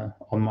that's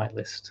on my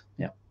list.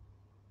 Yeah.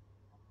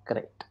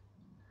 Correct.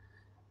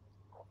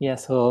 Yeah.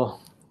 So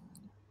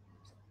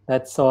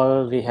that's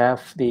all. We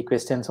have the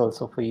questions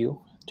also for you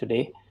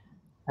today.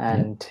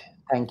 And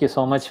thank you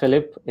so much,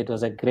 Philip. It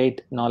was a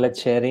great knowledge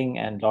sharing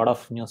and a lot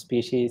of new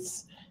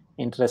species,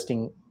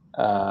 interesting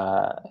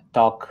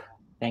talk.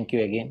 Thank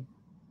you again.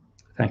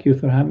 Thank you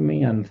for having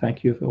me, and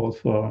thank you all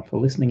for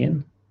listening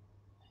in.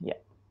 Yeah.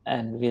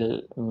 And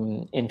we'll,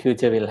 in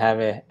future, we'll have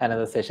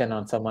another session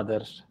on some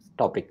other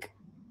topic.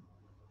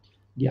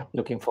 Yeah.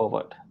 Looking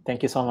forward.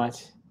 Thank you so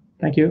much.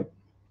 Thank you.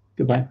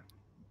 Goodbye. Yeah.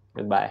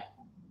 Goodbye.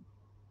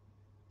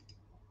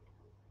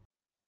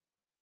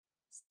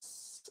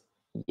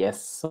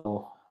 Yes,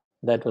 so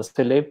that was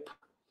Philip.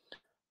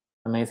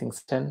 Amazing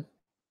session,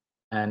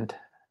 and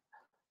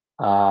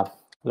a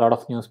lot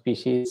of new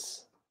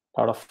species,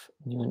 a lot of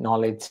new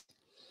knowledge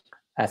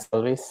as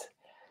always.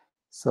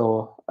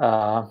 So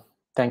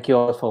thank you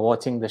all for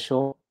watching the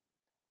show.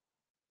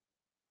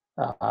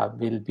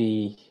 We'll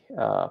be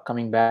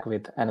coming back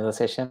with another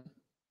session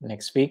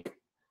next week.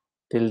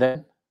 Till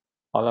then,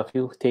 all of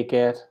you take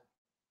care.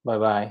 Bye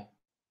bye.